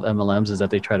pitfall of MLMs is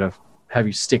that they try to have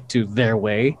you stick to their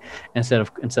way instead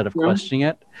of questioning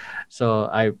it. So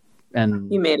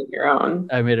you made it your own.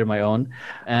 I made it my own.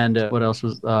 And what else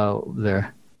was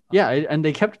there? Yeah, and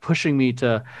they kept pushing me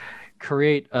to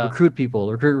create, recruit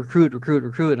people,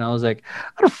 recruit. And I was like,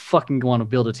 I don't fucking want to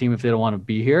build a team if they don't want to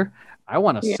be here. I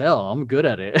want to sell. I'm good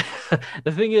at it.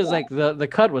 The thing is, like the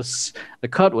cut was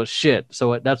shit.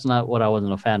 So that's not what I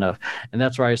wasn't a fan of, and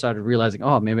that's where I started realizing,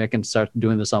 oh, maybe I can start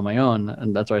doing this on my own,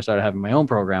 and that's why I started having my own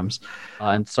programs,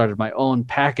 and started my own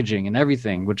packaging and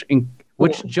everything, which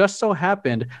just so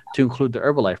happened to include the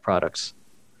Herbalife products.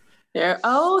 There.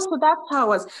 Oh, so that's how it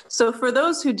was. So for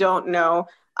those who don't know,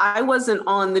 I wasn't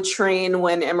on the train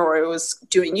when Emery was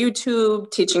doing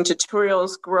YouTube, teaching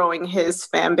tutorials, growing his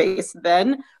fan base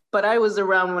then. But I was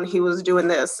around when he was doing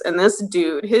this, and this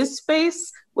dude, his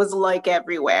face was like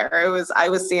everywhere. I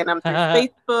was seeing him through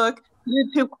Facebook,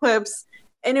 YouTube clips,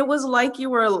 and it was like you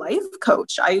were a life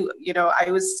coach. I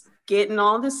was getting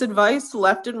all this advice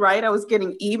left and right. I was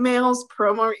getting emails,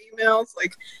 promo emails.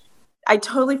 Like, I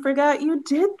totally forgot you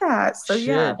did that. So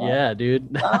shit, yeah, dude.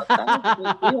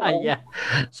 Yeah.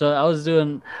 So I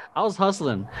was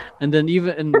hustling, and then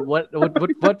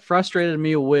what frustrated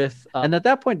me with, and at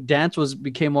that point, dance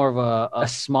became more of a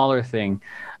smaller thing.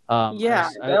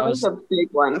 That was a big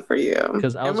one for you.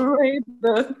 Because I was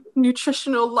the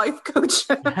nutritional life coach.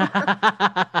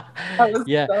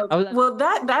 Well,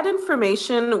 that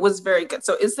information was very good.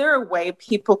 So, is there a way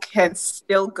people can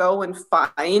still go and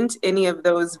find any of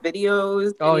those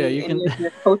videos? You can. Any of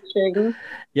your coaching.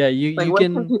 Yeah, you where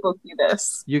can people see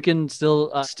this? You can still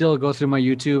go through my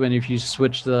YouTube, and if you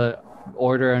switch the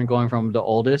order and going from the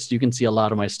oldest, you can see a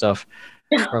lot of my stuff.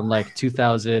 From like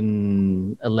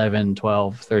 2011,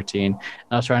 12, 13. And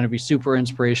I was trying to be super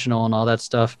inspirational and all that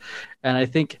stuff. And I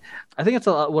think it's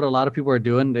what a lot of people are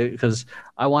doing, because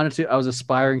I was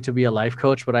aspiring to be a life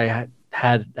coach, but I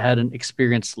hadn't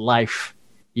experienced life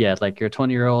yet. Like, you're a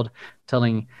 20-year-old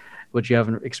telling what you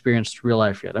haven't experienced real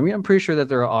life yet. I mean, I'm pretty sure that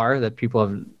there are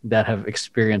people that have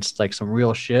experienced like some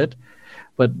real shit,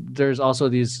 but there's also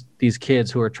these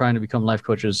kids who are trying to become life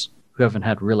coaches who haven't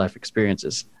had real life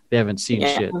experiences. They haven't seen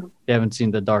shit. They haven't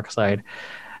seen the dark side,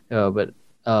 but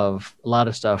of a lot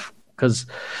of stuff. Because,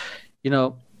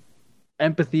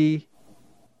 empathy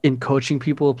in coaching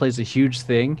people plays a huge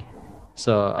thing.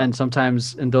 So, and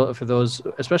sometimes for those,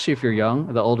 especially if you're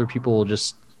young, the older people will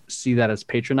just see that as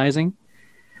patronizing.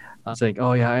 It's like,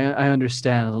 oh yeah, I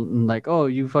understand. And like, oh,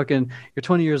 you're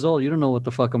 20 years old. You don't know what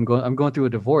the fuck I'm going through a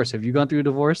divorce. Have you gone through a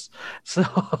divorce? So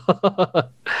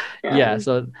yeah,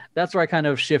 so that's where I kind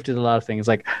of shifted a lot of things.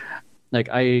 Like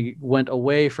I went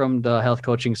away from the health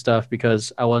coaching stuff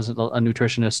because I wasn't a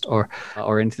nutritionist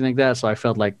or anything like that. So I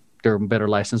felt like there were better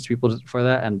licensed people for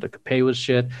that, and the pay was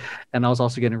shit. And I was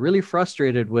also getting really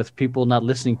frustrated with people not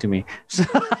listening to me. So,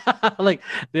 like,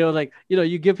 they were like,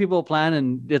 you give people a plan,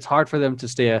 and it's hard for them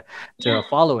to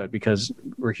follow it, because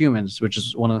we're humans, which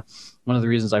is one of the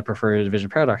reasons I prefer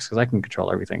Vision Paradox, because I can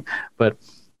control everything.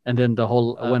 And then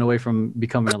I went away from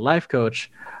becoming a life coach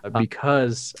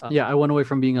because I went away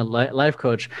from being a life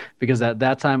coach because at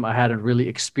that time I hadn't really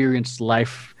experienced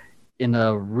life in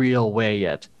a real way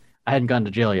yet. I hadn't gone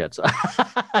to jail yet. So.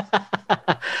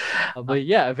 But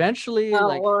yeah, eventually,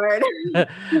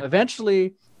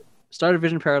 eventually started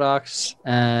Vision Paradox,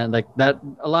 and like that,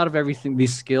 a lot of everything,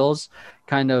 these skills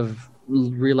kind of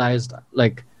realized,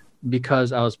 like,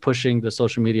 because I was pushing the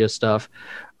social media stuff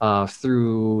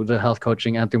through the health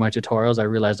coaching and through my tutorials, I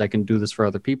realized I can do this for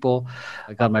other people.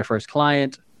 I got my first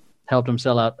client, helped him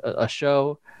sell out a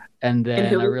show. And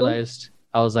then I realized,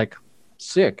 I was like,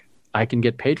 sick, I can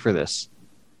get paid for this.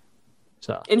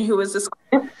 So. And who was this?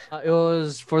 It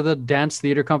was for the dance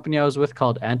theater company I was with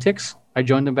called Antics. I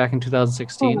joined them back in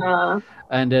 2016.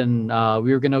 And then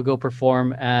we were going to go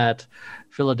perform at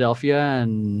Philadelphia.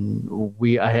 And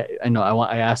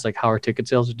I asked like how our ticket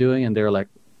sales are doing. And they were like,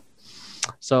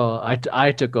 so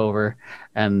I took over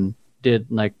and did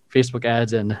like Facebook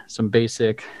ads and some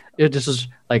basic, this was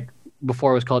like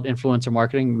before it was called influencer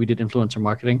marketing. We did influencer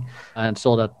marketing and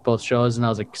sold at both shows. And I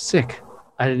was like, sick.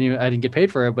 I didn't get paid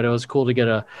for it, but it was cool to get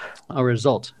a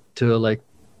result to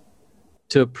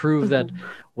prove that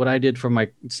what I did for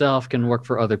myself can work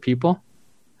for other people.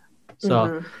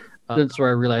 So that's where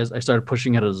I realized I started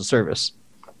pushing it as a service.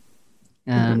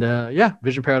 And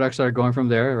Vision Paradox started going from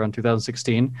there around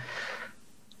 2016.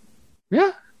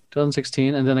 Yeah,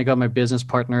 2016. And then I got my business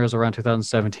partners around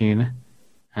 2017.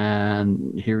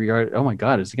 And here we are. Oh my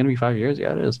God, is it going to be 5 years?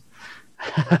 Yeah, it is.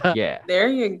 Yeah. There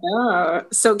you go.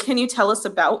 So can you tell us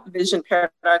about Vision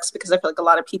Paradox? Because I feel like a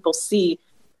lot of people see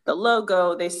the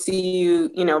logo, they see you,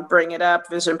 bring it up.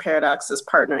 Vision Paradox is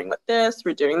partnering with this,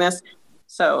 we're doing this.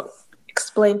 So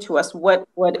explain to us, what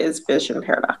is Vision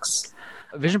Paradox?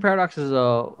 Vision Paradox is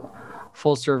a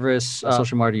full service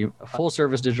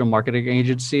digital marketing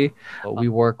agency. We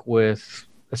work with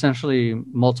essentially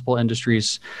multiple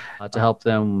industries to help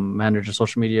them manage their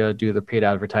social media, do the paid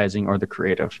advertising or the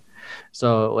creative.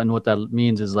 So, and what that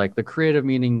means is like the creative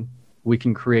meaning we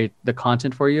can create the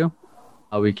content for you,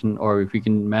 or if we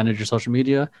can manage your social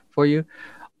media for you,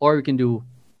 or we can do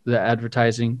the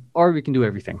advertising, or we can do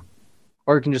everything,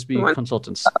 or we can just be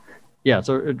consultants. Yeah,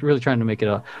 so it's really trying to make it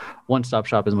a one-stop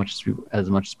shop as much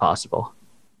as possible.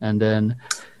 And then,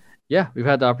 yeah, we've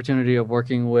had the opportunity of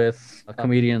working with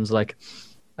comedians like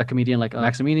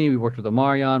Maximini. We worked with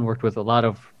Omarion, worked with a lot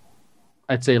of,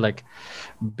 I'd say, like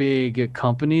big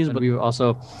companies, but we've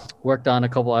also worked on a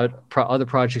couple other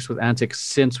projects with Antics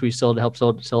since we helped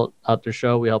sell out their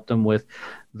show. We helped them with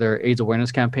their AIDS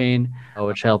awareness campaign,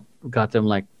 which got them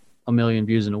like 1 million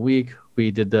views in a week. We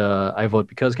did the I Vote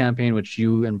Because campaign, which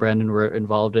you and Brandon were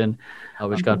involved in,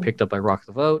 which got picked up by Rock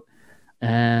the Vote.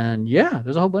 And yeah,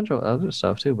 there's a whole bunch of other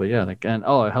stuff too. But yeah,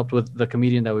 I helped with the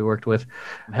comedian that we worked with,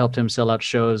 helped him sell out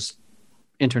shows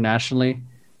internationally,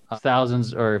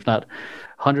 thousands, or if not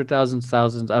 100,000,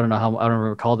 thousands. I don't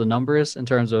recall the numbers in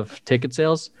terms of ticket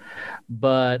sales.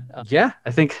 But yeah,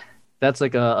 I think that's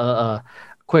like a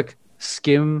quick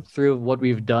skim through what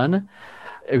we've done.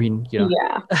 I mean,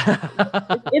 Yeah,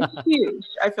 it's huge.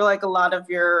 I feel like a lot of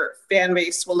your fan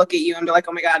base will look at you and be like,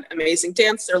 "Oh my God, amazing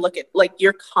dancer!" Look at like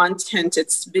your content.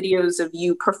 It's videos of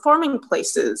you performing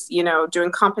places,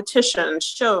 doing competitions,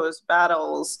 shows,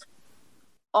 battles,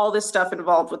 all this stuff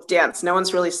involved with dance. No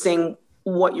one's really seeing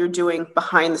what you're doing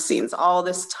behind the scenes. All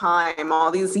this time,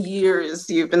 all these years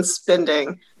you've been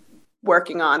spending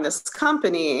working on this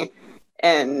company,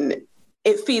 and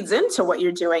it feeds into what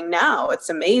you're doing now. It's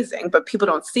amazing, but people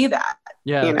don't see that.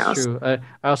 Yeah, that's true. I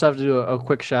also have to do a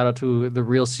quick shout out to the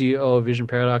real CEO of Vision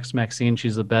Paradox, Maxine.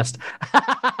 She's the best.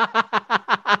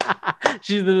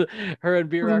 Her and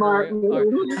B-Rock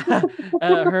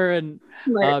her and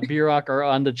B-Rock are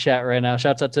on the chat right now.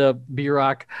 Shouts out to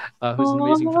B-Rock, who's an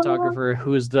amazing photographer,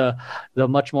 who is the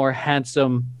much more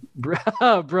handsome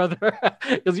brother.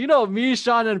 Because me,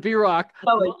 Sean, and B-Rock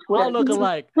all look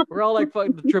alike. We're all like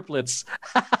fucking triplets.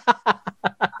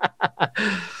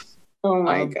 Oh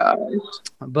my gosh.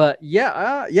 But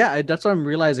yeah, that's what I'm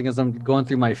realizing as I'm going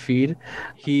through my feed.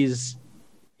 He's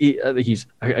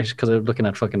because I'm looking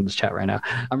at fucking this chat right now.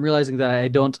 I'm realizing that I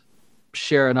don't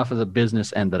share enough of the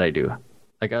business end that I do.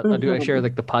 Like I share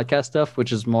like the podcast stuff,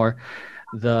 which is more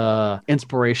the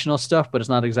inspirational stuff, but it's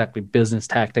not exactly business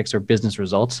tactics or business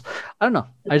results. I don't know.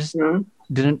 I just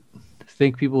didn't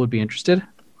think people would be interested.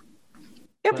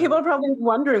 Yeah, people are probably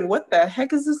wondering, what the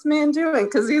heck is this man doing?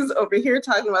 Because he's over here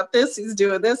talking about this, he's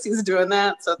doing this, he's doing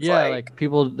that. So it's like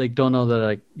people like don't know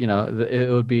that it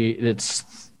would be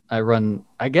one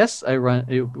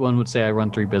would say I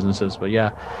run 3 businesses, but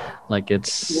yeah, like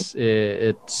it's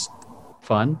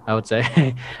fun, I would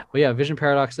say. But yeah, Vision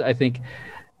Paradox, I think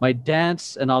my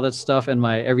dance and all that stuff and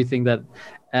my everything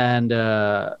and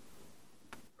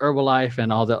Herbalife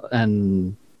and all that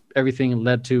and everything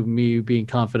led to me being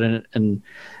confident and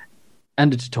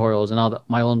the tutorials and all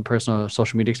my own personal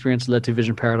social media experience led to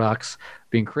Vision Paradox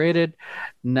being created.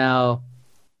 Now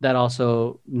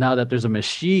that there's a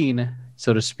machine,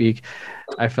 so to speak,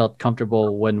 I felt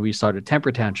comfortable when we started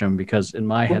Temper Tantrum, because in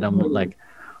my head I'm like,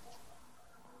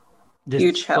 this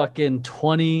huge fucking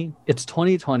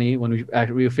 2020 when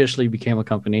we officially became a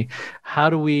company. How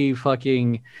do we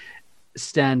fucking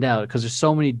stand out? Because there's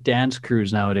so many dance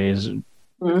crews nowadays,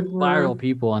 viral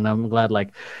people, and I'm glad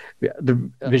like the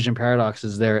Vision Paradox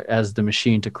is there as the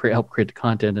machine to help create the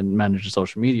content and manage the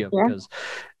social media. Because,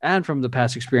 and from the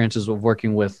past experiences of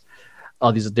working with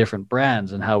all these different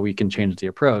brands and how we can change the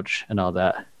approach and all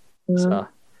that. So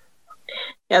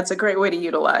yeah, it's a great way to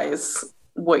utilize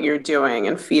what you're doing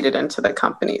and feed it into the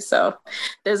company. So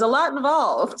there's a lot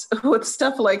involved with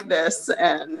stuff like this.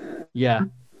 And yeah,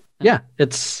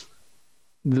 it's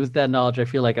with that knowledge, I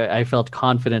feel like I felt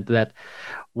confident that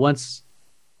once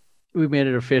we made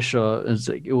it official,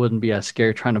 it wouldn't be as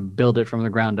scary trying to build it from the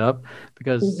ground up,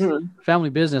 because family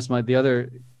business,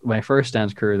 my first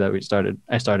dance career that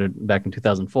I started back in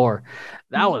 2004.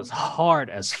 That was hard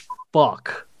as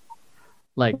fuck.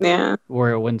 Like,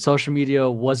 where when social media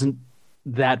wasn't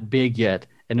that big yet,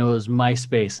 and it was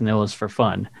MySpace, and it was for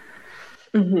fun.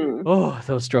 Oh,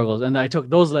 those struggles. And I took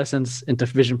those lessons into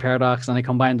Vision Paradox, and I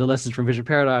combined the lessons from Vision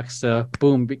Paradox to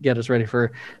get us ready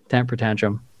for Temper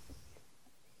Tantrum.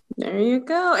 There you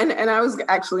go. And I was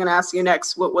actually going to ask you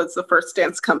next, what was the first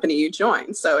dance company you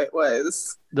joined? So it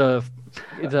was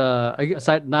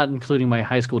aside, not including my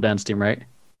high school dance team, right?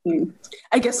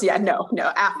 I guess, no,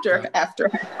 after high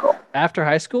school. After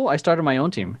high school, I started my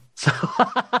own team. So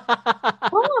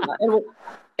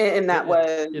And that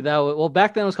was well,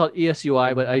 back then it was called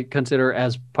ESUI, but I consider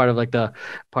as part of the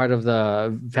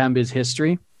FanBiz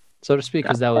history, so to speak,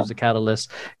 because that was the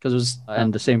catalyst, because it was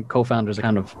and the same co-founders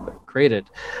kind of created.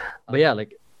 But yeah,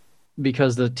 like,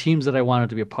 because the teams that I wanted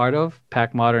to be a part of,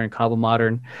 Pack Modern, Cabo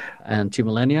Modern, and Team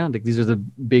Millennia, like these are the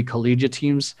big collegiate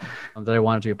teams that I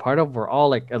wanted to be a part of, were all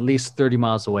like at least 30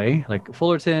 miles away, like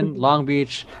Fullerton, Long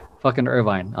Beach, fucking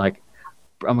Irvine. Like,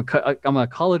 I'm a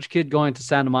college kid going to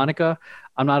Santa Monica.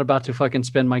 I'm not about to fucking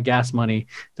spend my gas money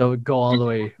to go all the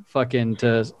way fucking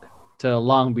to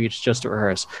Long Beach just to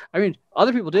rehearse. I mean,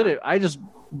 other people did it. I just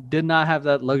did not have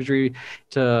that luxury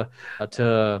to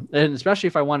and especially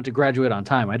if I wanted to graduate on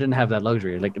time, I didn't have that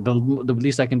luxury. Like the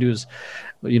least I can do is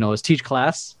teach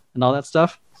class and all that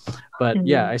stuff. But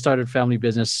yeah, I started family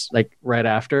business like right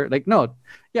after, like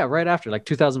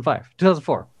 2005,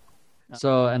 2004.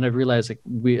 So, and I realized like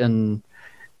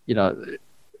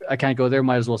I can't go there.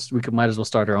 Might as well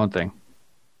start our own thing.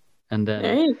 And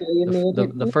then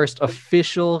the first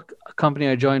official company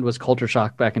I joined was Culture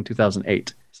Shock back in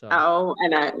 2008. So,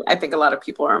 and I think a lot of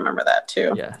people remember that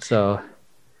too. Yeah. So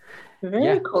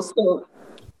very cool. So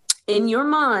in your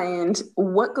mind,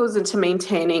 what goes into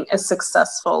maintaining a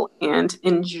successful and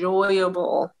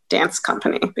enjoyable dance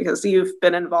company? Because you've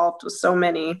been involved with so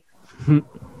many.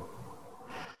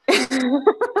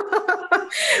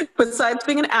 Besides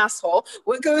being an asshole,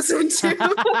 what goes into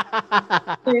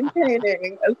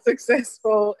maintaining a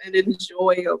successful and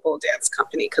enjoyable dance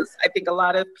company? Because I think a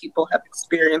lot of people have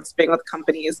experienced being with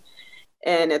companies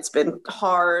and it's been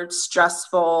hard,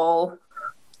 stressful.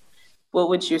 What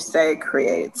would you say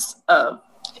creates a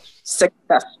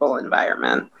successful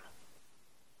environment?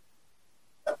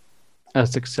 A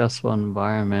successful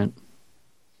environment.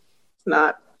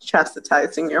 Not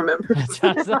chastising your members.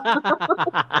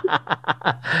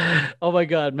 Oh my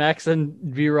God, Max and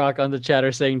V-Rock on the chat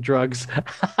are saying drugs.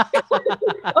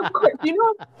 Of course. You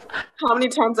know how many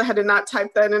times I had to not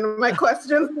type that into my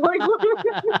questions?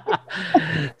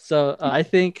 So I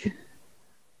think,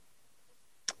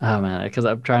 because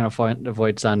I'm trying to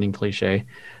avoid sounding cliche,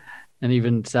 and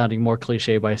even sounding more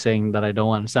cliche by saying that I don't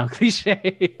want to sound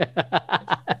cliche.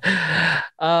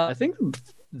 I think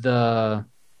the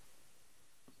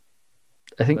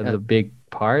big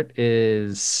part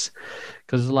is,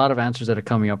 because there's a lot of answers that are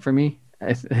coming up for me,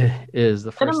 is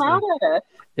the first thing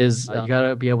is you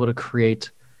gotta be able to create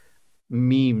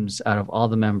memes out of all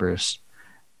the members.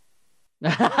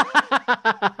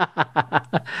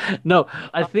 No,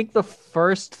 I think the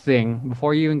first thing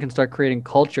before you even can start creating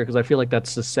culture, because I feel like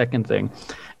that's the second thing,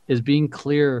 is being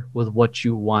clear with what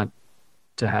you want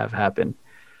to have happen.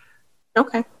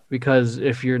 Okay. Because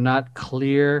if you're not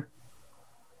clear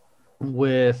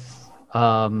with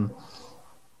the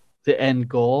end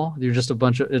goal, you're just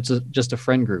just a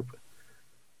friend group.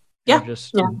 Yeah. You're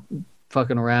just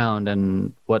fucking around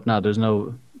and whatnot. There's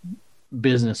no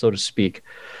business, so to speak,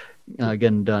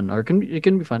 getting done. Or it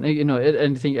can be fun.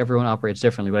 I think everyone operates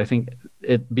differently, but I think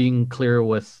it being clear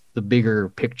with the bigger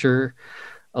picture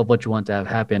of what you want to have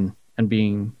happen, and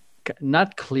being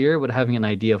not clear but having an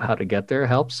idea of how to get there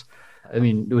helps. I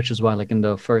mean, which is why, like, in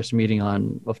the first meeting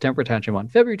of Temper Tantrum on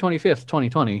February 25th,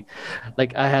 2020,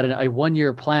 like, I had a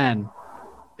 1-year plan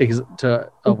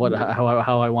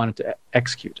how I wanted to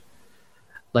execute.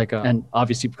 Like, and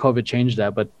obviously COVID changed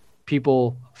that, but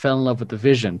people fell in love with the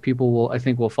vision. People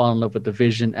will fall in love with the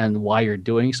vision and why you're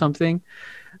doing something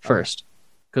first,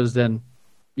 because then,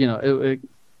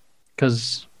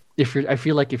 because I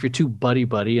feel like if you're too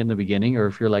buddy in the beginning, or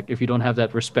if you don't have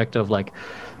that respect of, like,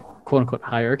 quote unquote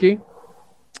hierarchy,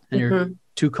 and you're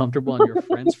too comfortable on your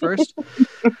friends first,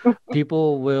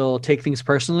 people will take things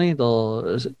personally.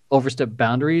 They'll overstep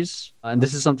boundaries. And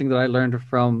this is something that I learned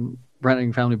from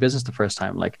running family business the first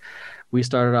time. Like, we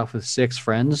started off with 6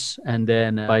 friends, and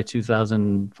then by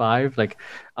 2005, like,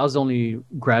 I was the only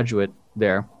graduate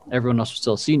there. Everyone else was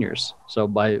still seniors.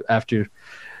 So after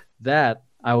that,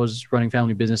 I was running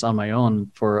family business on my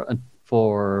own for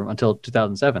until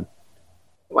 2007.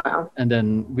 Wow. And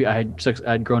then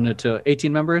I'd grown it to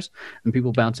 18 members, and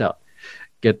people bounce out.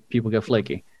 People get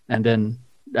flaky. And then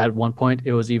at one point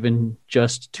it was even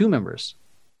just 2 members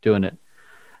doing it.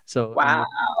 So, wow.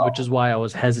 Which is why I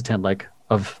was hesitant, like,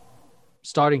 of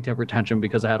starting Temper Tantrum,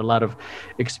 because I had a lot of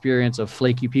experience of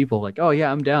flaky people. Like, oh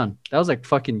yeah, I'm down. That was like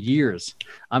fucking years.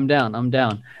 I'm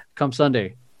down. Come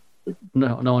Sunday,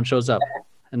 no one shows up.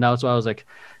 And that's why I was like,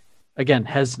 again,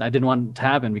 hesitant. I didn't want it to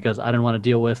happen because I didn't want to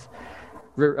deal with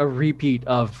a repeat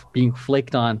of being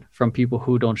flaked on from people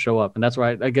who don't show up. And that's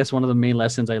why I guess one of the main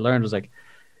lessons I learned was, like,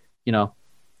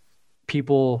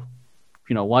 people,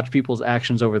 watch people's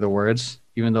actions over their words,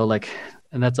 even though, like,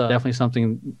 and that's definitely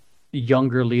something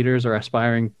younger leaders or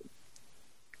aspiring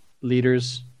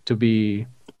leaders to be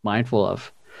mindful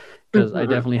of, because I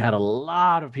definitely had a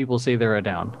lot of people say they were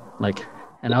down, like,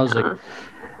 and I was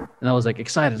like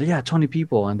excited, yeah, 20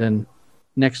 people, and then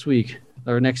next week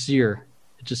or next year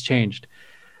it just changed.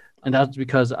 And that's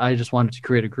because I just wanted to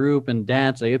create a group and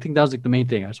dance. I think that was like the main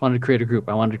thing. I just wanted to create a group.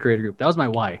 That was my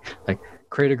why. Like,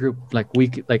 create a group. Like,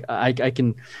 I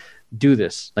can do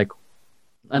this. Like,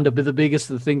 and the biggest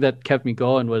thing that kept me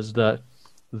going was the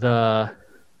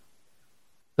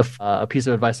piece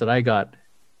of advice that I got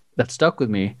that stuck with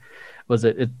me was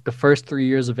that the first 3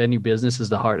 years of any business is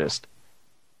the hardest.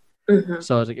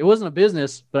 So I was like, it wasn't a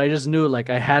business, but I just knew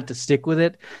like I had to stick with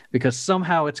it because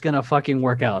somehow it's gonna fucking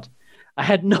work out. I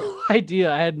had no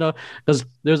idea. Because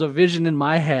there's a vision in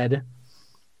my head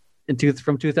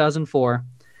from 2004.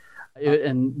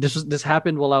 And this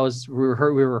happened while we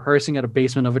were rehearsing at a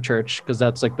basement of a church, because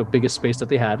that's like the biggest space that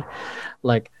they had.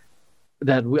 Like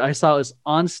that, I saw us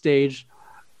on stage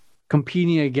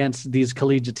competing against these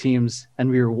collegiate teams,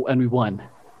 and we won.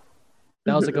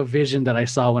 That was like a vision that I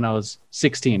saw when I was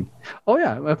 16. Oh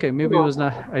yeah, okay, maybe it was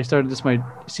not. I started this my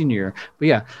senior year, but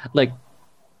yeah, like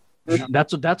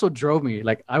that's what drove me.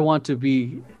 Like, I want to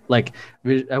be like,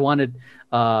 I wanted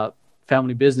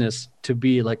family business to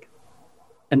be like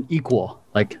an equal,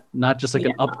 like not just like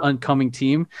an upcoming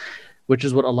team, which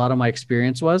is what a lot of my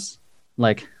experience was,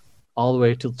 like all the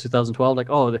way till 2012.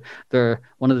 Like, oh, they're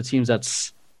one of the teams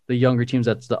that's the younger teams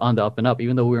that's on the up and up,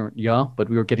 even though we weren't young, but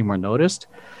we were getting more noticed.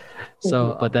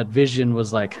 So, but that vision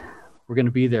was like, we're going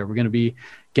to be there. We're going to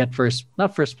get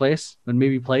not first place, but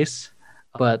maybe place,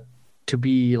 but to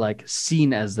be like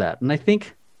seen as that. And I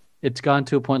think it's gone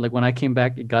to a point, like when I came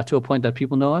back, it got to a point that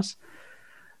people know us.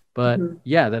 But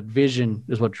yeah, that vision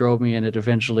is what drove me. And it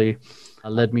eventually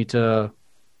led me to,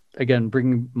 again,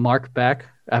 bring Mark back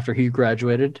after he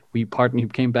graduated. We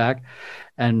came back.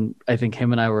 And I think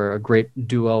him and I were a great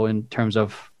duo in terms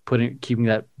of building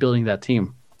that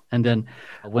team. And then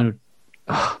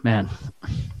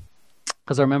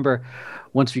because I remember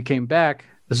once we came back,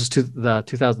 this is the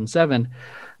 2007,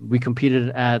 we competed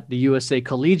at the USA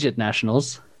Collegiate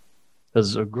Nationals. It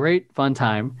was a great fun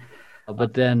time.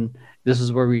 But then this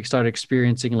is where we started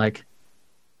experiencing like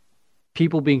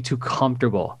people being too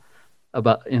comfortable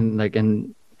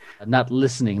and not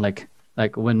listening. Like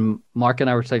when Mark and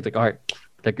I were like, all right,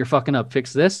 like, you're fucking up,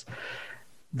 fix this.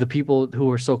 The people who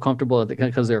were so comfortable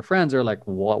because they were friends are like,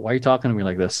 why are you talking to me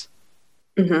like this?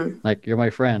 Like, you're my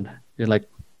friend. You're like,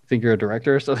 think you're a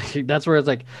director? So that's where it's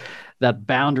like that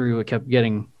boundary kept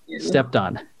getting stepped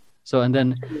on. So, and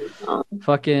then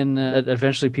fucking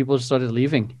eventually people started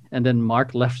leaving. And then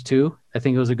Mark left too. I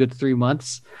think it was a good 3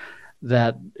 months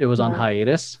that it was on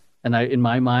hiatus. And in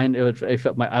my mind, I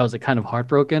was like kind of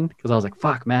heartbroken because I was like,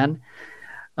 fuck, man.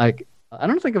 Like, I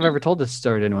don't think I've ever told this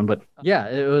story to anyone, but yeah,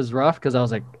 it was rough because I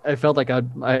was like, I felt like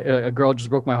a girl just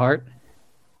broke my heart.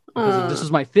 This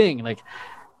was my thing. Like,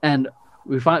 and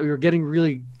we were getting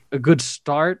really a good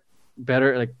start,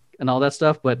 better, like, and all that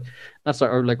stuff, but not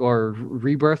start or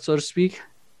rebirth, so to speak.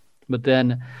 But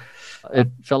then it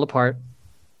fell apart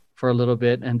for a little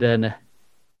bit. And then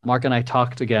Mark and I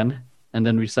talked again. And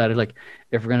then we decided, like,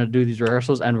 if we're going to do these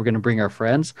rehearsals and we're going to bring our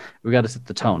friends, we got to set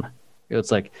the tone.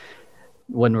 It's like,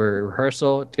 when we're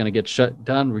rehearsal, it's going to get shit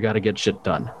done. We got to get shit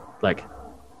done. Like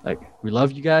we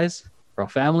love you guys. We're all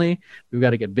family. We've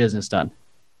got to get business done.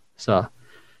 So,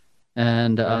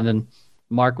 and then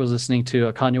Mark was listening to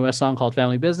a Kanye West song called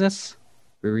Family Business.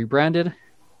 We rebranded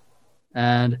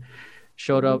and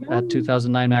showed up at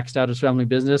 2009 Maxed Out as Family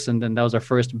Business. And then that was our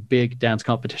first big dance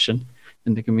competition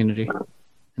in the community.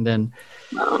 And then,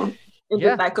 And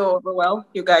did that go over well?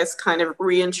 You guys kind of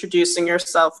reintroducing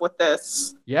yourself with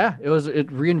this? Yeah,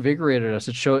 it reinvigorated us.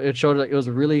 It showed like it was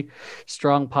a really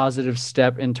strong positive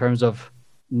step in terms of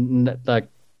like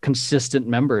consistent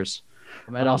members.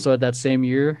 And also at that same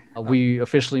year, we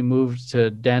officially moved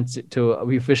to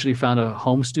we officially found a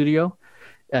home studio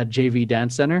at JV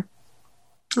Dance Center.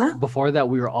 Before that,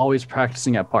 we were always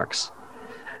practicing at parks,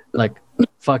 like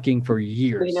fucking for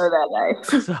years. We know that life.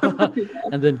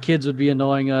 And then kids would be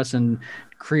annoying us, and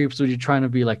creeps would be trying to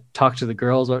be like talk to the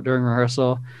girls during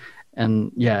rehearsal,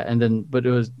 and but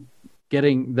it was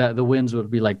getting that the wins would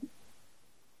be like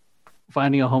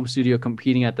finding a home studio,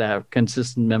 competing at that,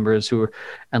 consistent members who were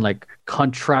and like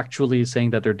contractually saying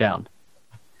that they're down.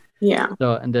 Yeah.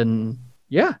 So and then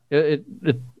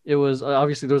it was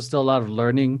obviously there was still a lot of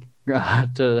learning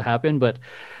to happen, but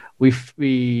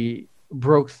we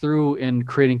broke through in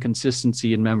creating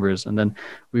consistency in members. And then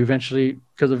we eventually,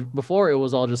 because before it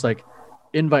was all just like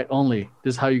invite only,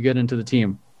 this is how you get into the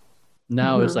team.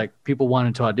 Now it's like people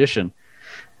wanted to audition.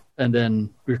 and then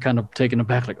we were kind of taken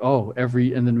aback, like, oh,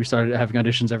 and then we started having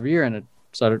auditions every year, and it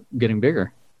started getting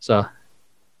bigger. So.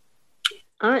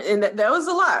 All right, and that was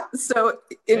a lot. So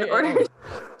in order to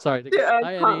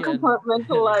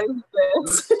compartmentalize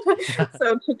this,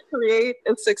 so to create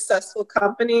a successful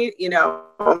company, taking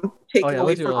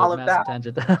away from all of that.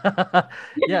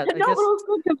 Yeah, no, but it was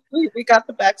good because we got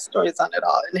the backstories on it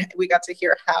all, and we got to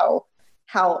hear how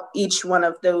each one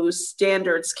of those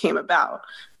standards came about.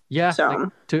 Yeah,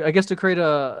 so to create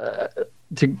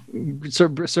to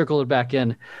circle it back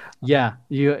in, yeah,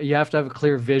 you have to have a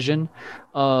clear vision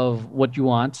of what you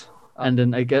want, and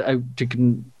then to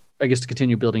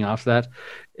continue building off that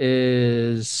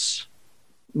is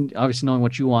obviously knowing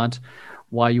what you want,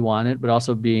 why you want it, but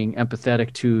also being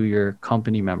empathetic to your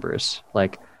company members.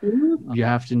 Like, you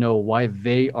have to know why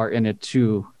they are in it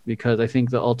too, because I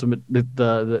think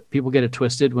the people get it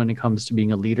twisted when it comes to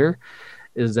being a leader,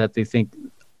 is that they think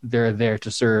they're there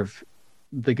to serve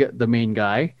the main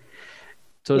guy,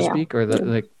 so to speak, or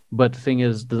but the thing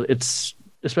is, it's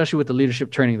especially with the leadership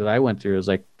training that I went through, is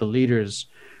like the leaders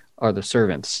are the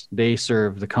servants. They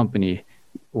serve the company,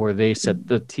 or they set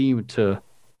the team to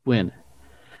win.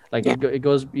 Like it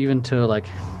goes even to, like,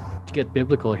 to get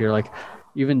biblical here, like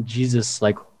even Jesus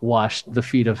like washed the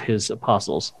feet of his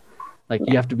apostles. Like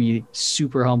you have to be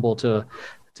super humble to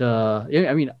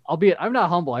I mean, albeit I'm not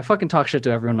humble, I fucking talk shit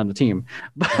to everyone on the team,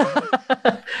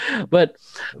 but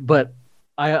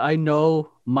I know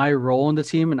my role in the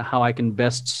team and how I can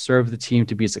best serve the team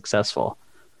to be successful.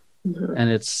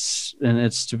 And it's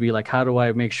to be like, how do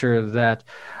I make sure that,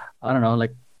 I don't know,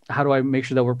 like, how do I make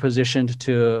sure that we're positioned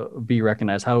to be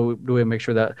recognized? How do I make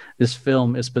sure that this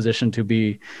film is positioned to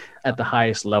be at the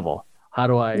highest level? How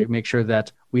do I make sure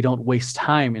that we don't waste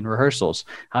time in rehearsals?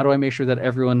 How do I make sure that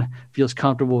everyone feels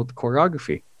comfortable with the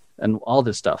choreography and all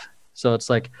this stuff? So it's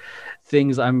like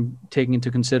things I'm taking into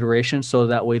consideration, so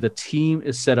that way the team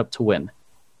is set up to win.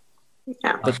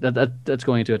 Yeah. But that's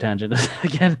going into a tangent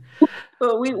again.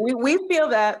 Well, we feel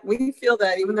that. We feel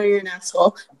that, even though you're an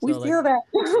asshole. We feel that.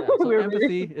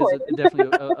 Yeah,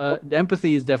 so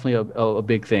empathy is definitely a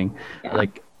big thing. Yeah.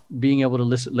 Like being able to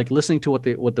listening to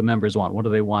what the members want. What do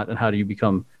they want, and how do you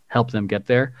help them get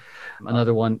there?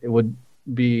 Another one, it would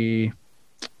be,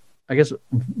 I guess,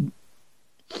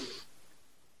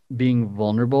 being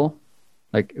vulnerable,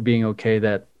 like being okay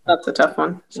that. That's a tough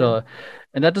one. So,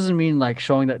 and that doesn't mean like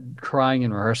showing that crying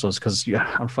in rehearsals, because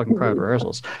I'm fucking crying at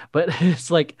rehearsals. But it's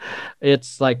like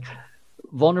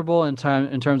vulnerable in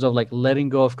terms of like letting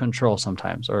go of control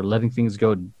sometimes, or letting things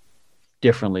go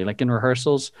differently. Like in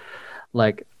rehearsals,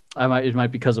 like it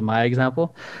might because of my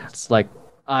example. It's like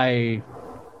I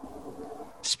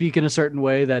speak in a certain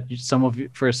way that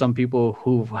for some people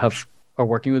who are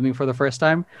working with me for the first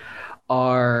time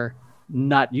are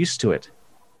not used to it,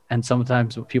 and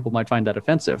sometimes people might find that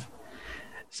offensive.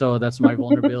 So that's my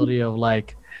vulnerability of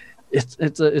like, it's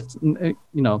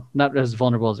not as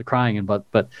vulnerable as the crying,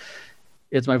 but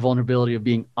it's my vulnerability of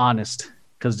being honest,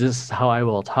 because this is how I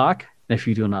will talk. And if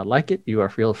you do not like it, you're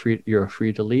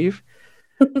free to leave.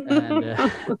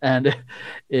 And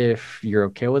if you're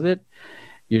okay with it,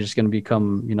 you're just going to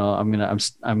become,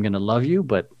 I'm going to love you,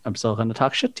 but I'm still going to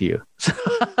talk shit to you.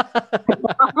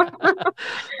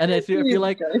 And I feel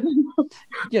like,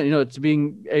 it's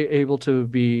being able to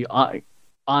be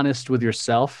honest with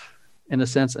yourself in a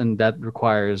sense, and that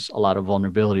requires a lot of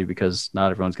vulnerability, because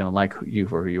not everyone's going to like you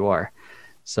for who you are.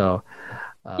 So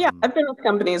I've been with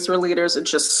companies where leaders are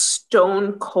just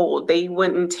stone cold. They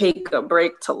wouldn't take a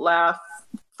break to laugh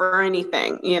for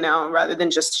anything, rather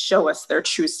than just show us their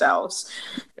true selves.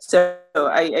 So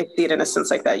I see it in a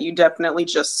sense like that. You definitely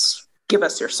just give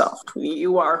us yourself.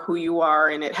 You are who you are,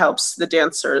 and it helps the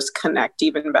dancers connect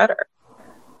even better.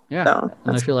 Yeah, so,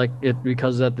 and I feel like it,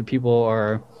 because that the people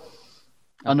are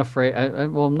unafraid.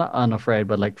 Not unafraid,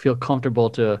 but like feel comfortable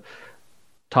to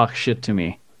talk shit to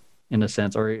me, in a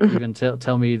sense, or even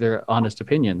tell me their honest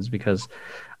opinions. Because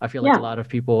I feel like a lot of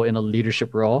people in a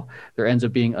leadership role, there ends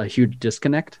up being a huge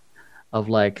disconnect of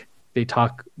like the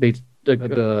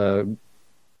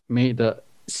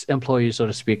employees, so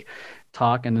to speak,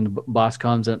 talk, and then the boss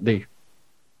comes and they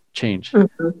change.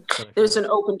 Mm-hmm. There's an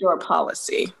open door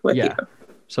policy with you.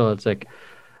 So it's like,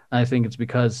 I think it's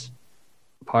because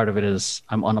part of it is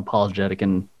I'm unapologetic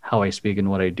in how I speak and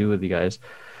what I do with you guys.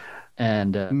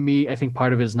 And I think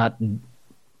part of it is not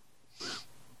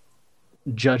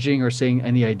judging or saying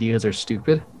any ideas are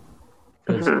stupid.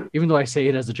 Because even though I say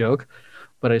it as a joke,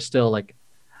 but I still like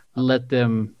let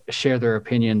them share their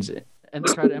opinions and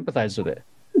try to empathize with it.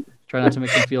 Try not to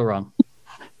make them feel wrong,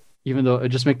 even though it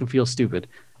just make them feel stupid.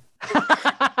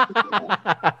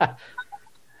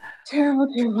 Terrible,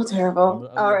 terrible,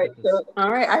 terrible. All right. So,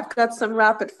 all right. I've got some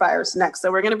rapid fires next.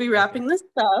 So we're going to be wrapping this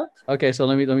up. Okay. So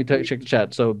let me check the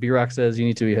chat. So B-Rock says you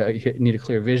need a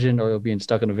clear vision or you'll be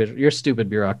stuck in a vision. You're stupid,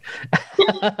 B-Rock.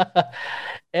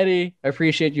 Eddie, I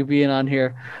appreciate you being on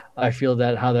here. I feel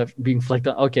that how that being flicked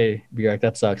on. Okay, B-Rock,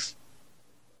 that sucks.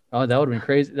 Oh, that would have been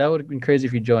crazy. That would have been crazy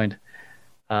if you joined.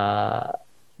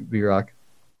 B-Rock,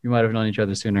 you might have known each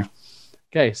other sooner.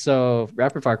 Okay. So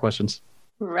rapid fire questions.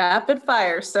 Rapid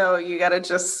fire. So you got to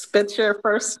just spit your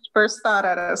first thought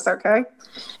at us, okay?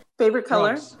 Favorite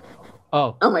color? Drugs.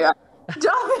 Oh my God.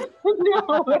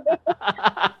 No.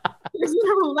 There's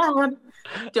no allowed.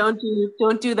 Don't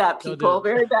do that, people.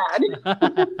 Very bad.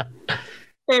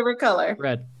 Favorite color?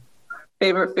 Red.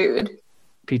 Favorite food?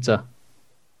 Pizza.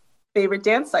 Favorite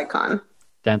dance icon?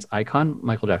 Dance icon?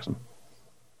 Michael Jackson.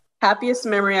 Happiest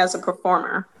memory as a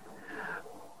performer?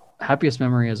 Happiest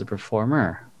memory as a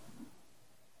performer?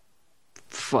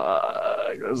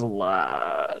 Fuck, there's a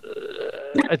lot.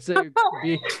 I'd say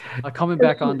coming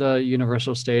back on the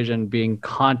Universal stage and being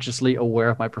consciously aware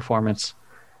of my performance.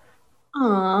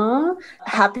 Aww.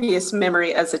 Happiest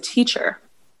memory as a teacher?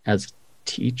 As a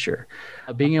teacher,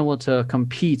 being able to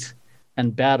compete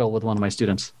and battle with one of my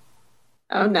students.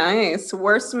 Oh, nice.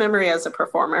 Worst memory as a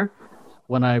performer?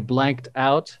 When I blanked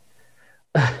out.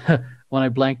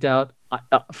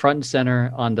 Front and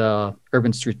center on the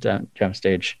Urban Street Jam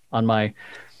stage on my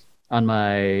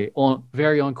own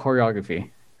very own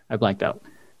choreography. I blanked out.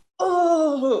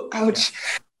 Oh, ouch.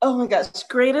 Oh my gosh.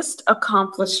 Greatest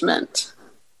accomplishment?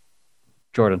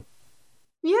 Jordan.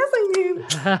 Yes, I knew.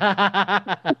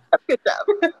 Good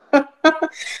job.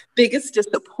 Biggest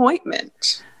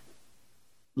disappointment?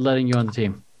 Letting you on the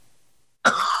team.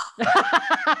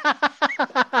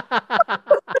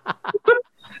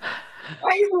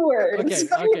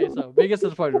 Okay, so biggest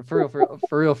disappointment for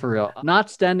real. Not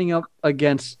standing up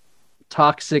against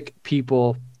toxic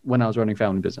people when I was running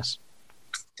family business.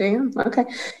 Damn. Okay.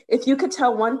 If you could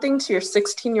tell one thing to your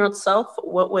 16-year-old self,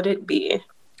 what would it be?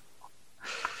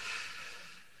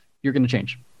 You're going to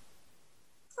change.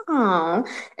 Oh,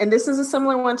 and this is a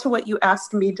similar one to what you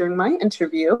asked me during my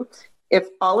interview. If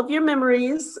all of your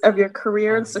memories of your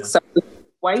career and success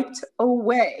wiped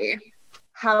away,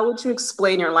 how would you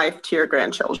explain your life to your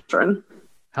grandchildren?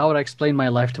 How would I explain my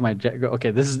life to my... Okay,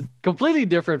 this is completely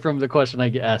different from the question I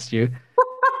asked you.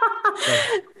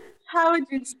 How would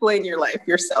you explain your life,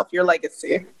 yourself, your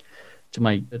legacy? To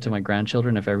my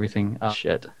grandchildren, if everything... Oh,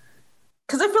 shit.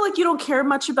 Because I feel like you don't care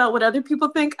much about what other people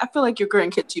think. I feel like your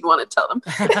grandkids, you'd want to tell them.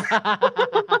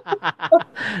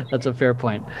 That's a fair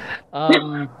point.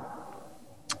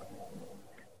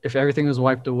 If everything was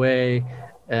wiped away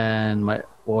and what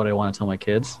would I want to tell my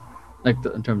kids? Like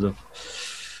in terms of...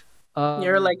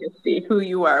 your legacy, who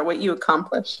you are, what you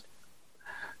accomplished.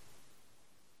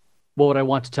 What would I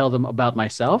want to tell them about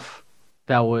myself?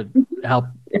 That would help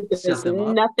set them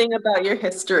up. Nothing about your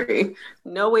history.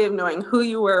 No way of knowing who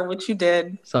you were, what you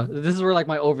did. So this is where like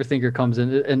my overthinker comes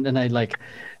in, and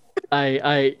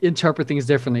I interpret things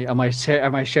differently. Am I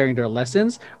sharing their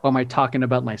lessons, or am I talking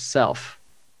about myself?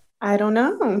 I don't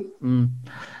know.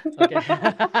 Okay.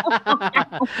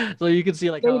 So you can see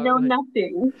like they know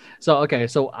nothing. So okay,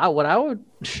 so I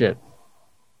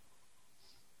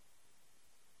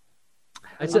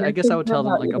guess I would tell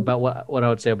them like about what I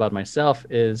would say about myself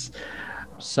is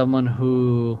someone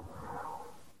who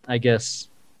I guess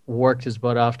worked his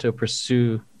butt off to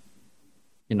pursue,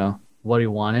 what he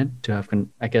wanted to have,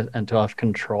 and to have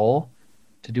control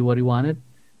to do what he wanted,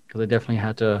 because I definitely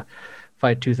had to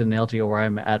fight tooth and nail to get where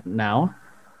I'm at now,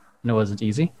 and it wasn't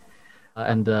easy.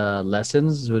 And the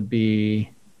lessons would be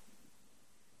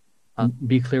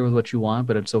clear with what you want,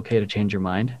 but it's okay to change your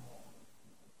mind.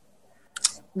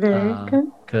 Very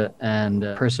good. And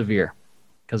persevere,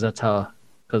 because it's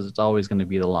always going to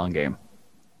be the long game.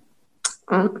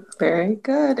 Very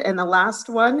good. And the last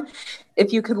one,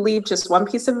 if you could leave just one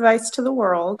piece of advice to the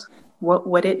world, what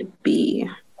would it be?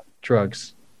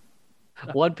 Drugs.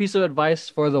 One piece of advice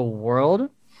for the world?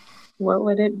 What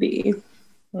would it be?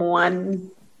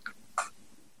 One.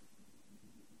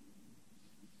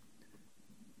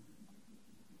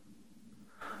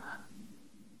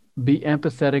 Be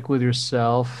empathetic with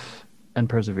yourself and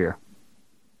persevere.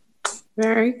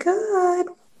 Very good.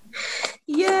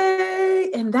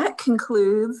 Yay! And that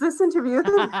concludes this interview.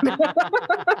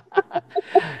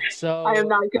 So I am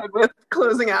not good with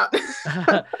closing out.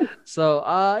 So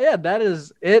yeah, that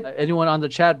is it. Anyone on the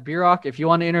chat, B-Rock, if you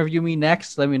want to interview me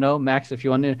next, let me know. Max, if you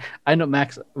want to, I know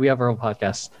Max, we have our own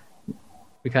podcast.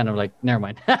 We kind of like, never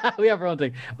mind. We have our own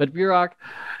thing. But B-Rock,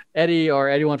 Eddie, or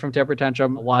anyone from Temper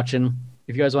Tantrum watching,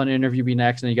 if you guys want to interview me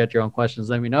next and you got your own questions,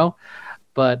 let me know.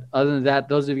 But other than that,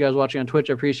 those of you guys watching on Twitch,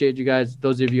 I appreciate you guys.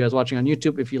 Those of you guys watching on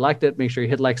YouTube, if you liked it, make sure you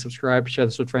hit like, subscribe, share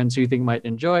this with friends who you think might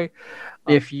enjoy.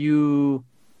 If you...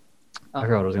 I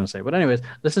forgot what I was going to say. But anyways,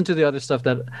 listen to the other stuff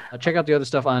check out the other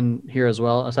stuff on here as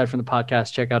well. Aside from the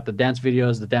podcast, check out the dance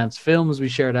videos, the dance films we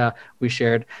shared, and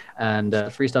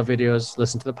freestyle videos.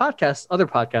 Listen to the podcast, other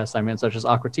podcasts such as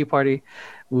Awkward Tea Party,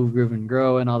 Move, Groove, and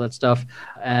Grow, and all that stuff.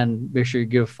 And make sure you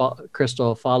give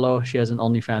Crystal a follow. She has an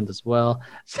OnlyFans as well.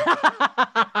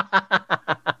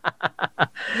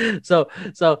 So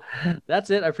that's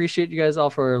it. I appreciate you guys all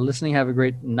for listening. Have a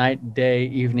great night, day,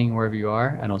 evening, wherever you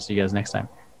are. And I'll see you guys next time.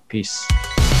 Peace.